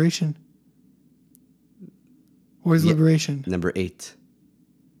 Liberation. Where's Yeah. Liberation? Number 8.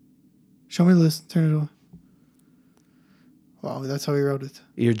 Show me the list. Turn it on. Wow, that's how he wrote it.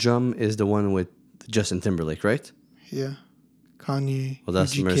 Eardrum is the one with Justin Timberlake, right? Yeah. Kanye. Well,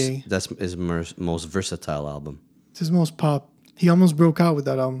 that's UGK. that's his most versatile album. It's his most pop. He almost broke out with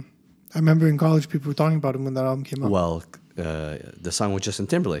that album. I remember in college people were talking about him when that album came out. Well, the song with Justin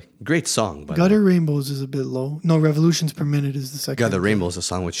Timberlake, great song. By the way. Gutter Rainbows is a bit low. No, Revolutions Per Minute is the second. Gutter Rainbow is a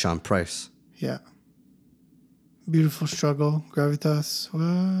song with Sean Price. Yeah. Beautiful Struggle. Gravitas.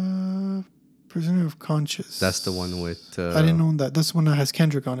 Prisoner of Conscience. That's the one with. I didn't know that. That's the one that has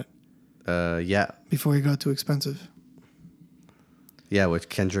Kendrick on it Yeah, before he got too expensive. yeah, with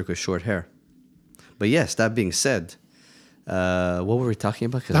Kendrick with short hair. But yes, that being said, what were we talking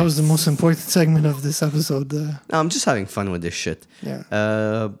about? 'Cause That was the most important segment of this episode. No, I'm just having fun with this shit. Yeah.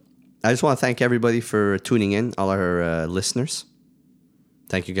 I just want to thank everybody for tuning in, all our listeners.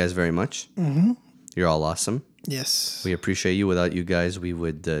 Thank you guys very much. Mm-hmm. You're all awesome. Yes. We appreciate you. Without you guys, we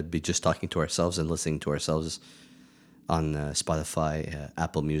would be just talking to ourselves and listening to ourselves on Spotify,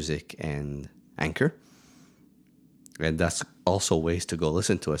 Apple Music, and Anchor. And that's also ways to go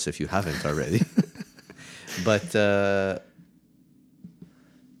listen to us if you haven't already. But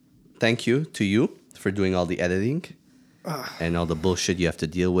thank you to you for doing all the editing and all the bullshit you have to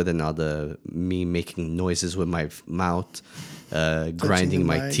deal with, and all the me making noises with my mouth, grinding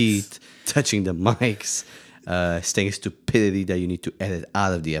the my mics. teeth, touching the mics, saying stupidity that you need to edit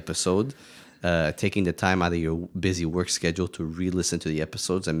out of the episode. Taking the time out of your busy work schedule to re-listen to the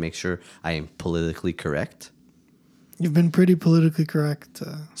episodes and make sure I am politically correct. You've been pretty politically correct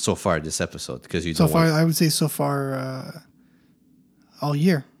So far this episode, because you so don't far. want... I would say so far all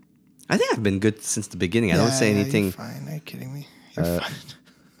year. I think I've been good since the beginning. I don't say anything. You're fine. Are you kidding me? You're fine.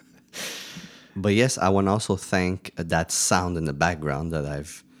 But yes, I want to also thank that sound in the background that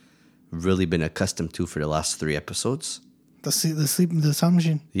I've really been accustomed to for the last 3 episodes. The sound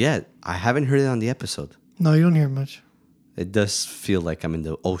machine. Yeah, I haven't heard it on the episode. No, you don't hear much. It does feel like I'm in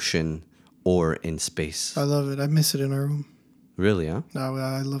the ocean or in space. I love it. I miss it in our room. Really, huh? No,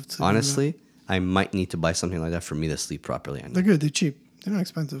 I love to. Honestly, I might need to buy something like that for me to sleep properly. They're good. They're cheap. They're not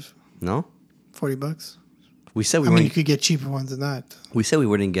expensive. No? $40. We said I mean, you could get cheaper ones than that. we said we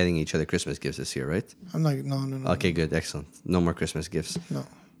weren't getting each other Christmas gifts this year, right? I'm not. No. Okay, good, excellent. No more Christmas gifts. No.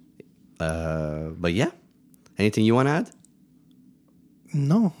 But yeah, anything you want to add?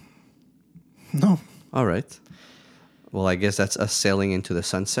 No. All right. Well, I guess that's us sailing into the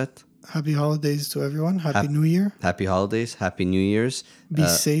sunset. Happy holidays to everyone. Happy New Year. Happy holidays. Happy New Year's. Be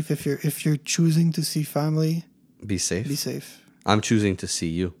safe if you're choosing to see family. Be safe. Be safe. I'm choosing to see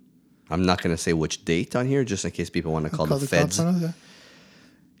you. I'm not going to say which date on here, just in case people want to call the feds. cops on us.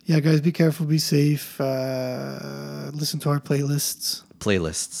 Yeah, guys, be careful. Be safe. Listen to our playlists.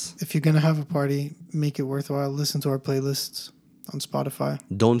 Playlists. If you're gonna have a party, make it worthwhile. Listen to our playlists on Spotify.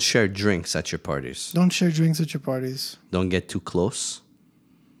 Don't share drinks at your parties. Don't share drinks at your parties. Don't get too close.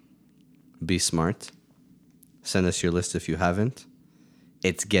 Be smart. Send us your list if you haven't.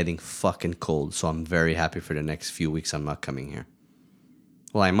 It's getting fucking cold, so I'm very happy for the next few weeks I'm not coming here.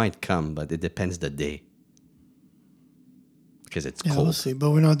 Well, I might come, but it depends the day. Because it's Yeah, cold. we'll see.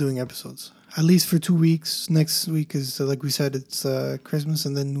 But we're not doing episodes. At least for 2 weeks. Next week is, like we said, it's Christmas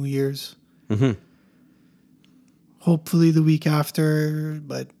and then New Year's. Mm-hmm. Hopefully the week after,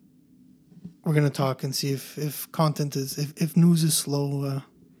 but we're going to talk and see if content is, if news is slow.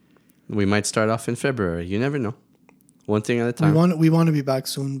 We might start off in February. You never know. One thing at a time. We want to be back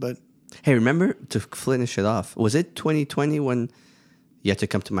soon, but Hey, remember to finish it off? Was it 2020 when you had to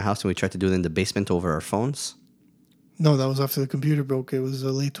come to my house and we tried to do it in the basement over our phones? no, that was after the computer broke. It was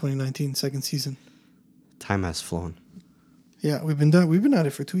late 2019, second season. Time has flown. Yeah, we've been at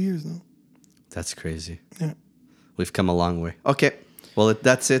it for 2 years now. That's crazy. Yeah. We've come a long way. Okay. Well,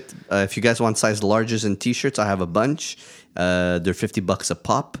 that's it. If you guys want size larges and t-shirts, I have a bunch. They're $50 a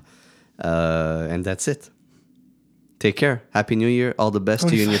pop. And that's it. Take care. Happy New Year. All the best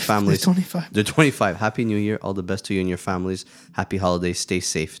to you and your families. They're 25. They're 25. Happy New Year. All the best to you and your families. Happy holidays. Stay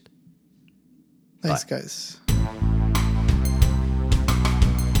safe. Thanks, Bye. guys.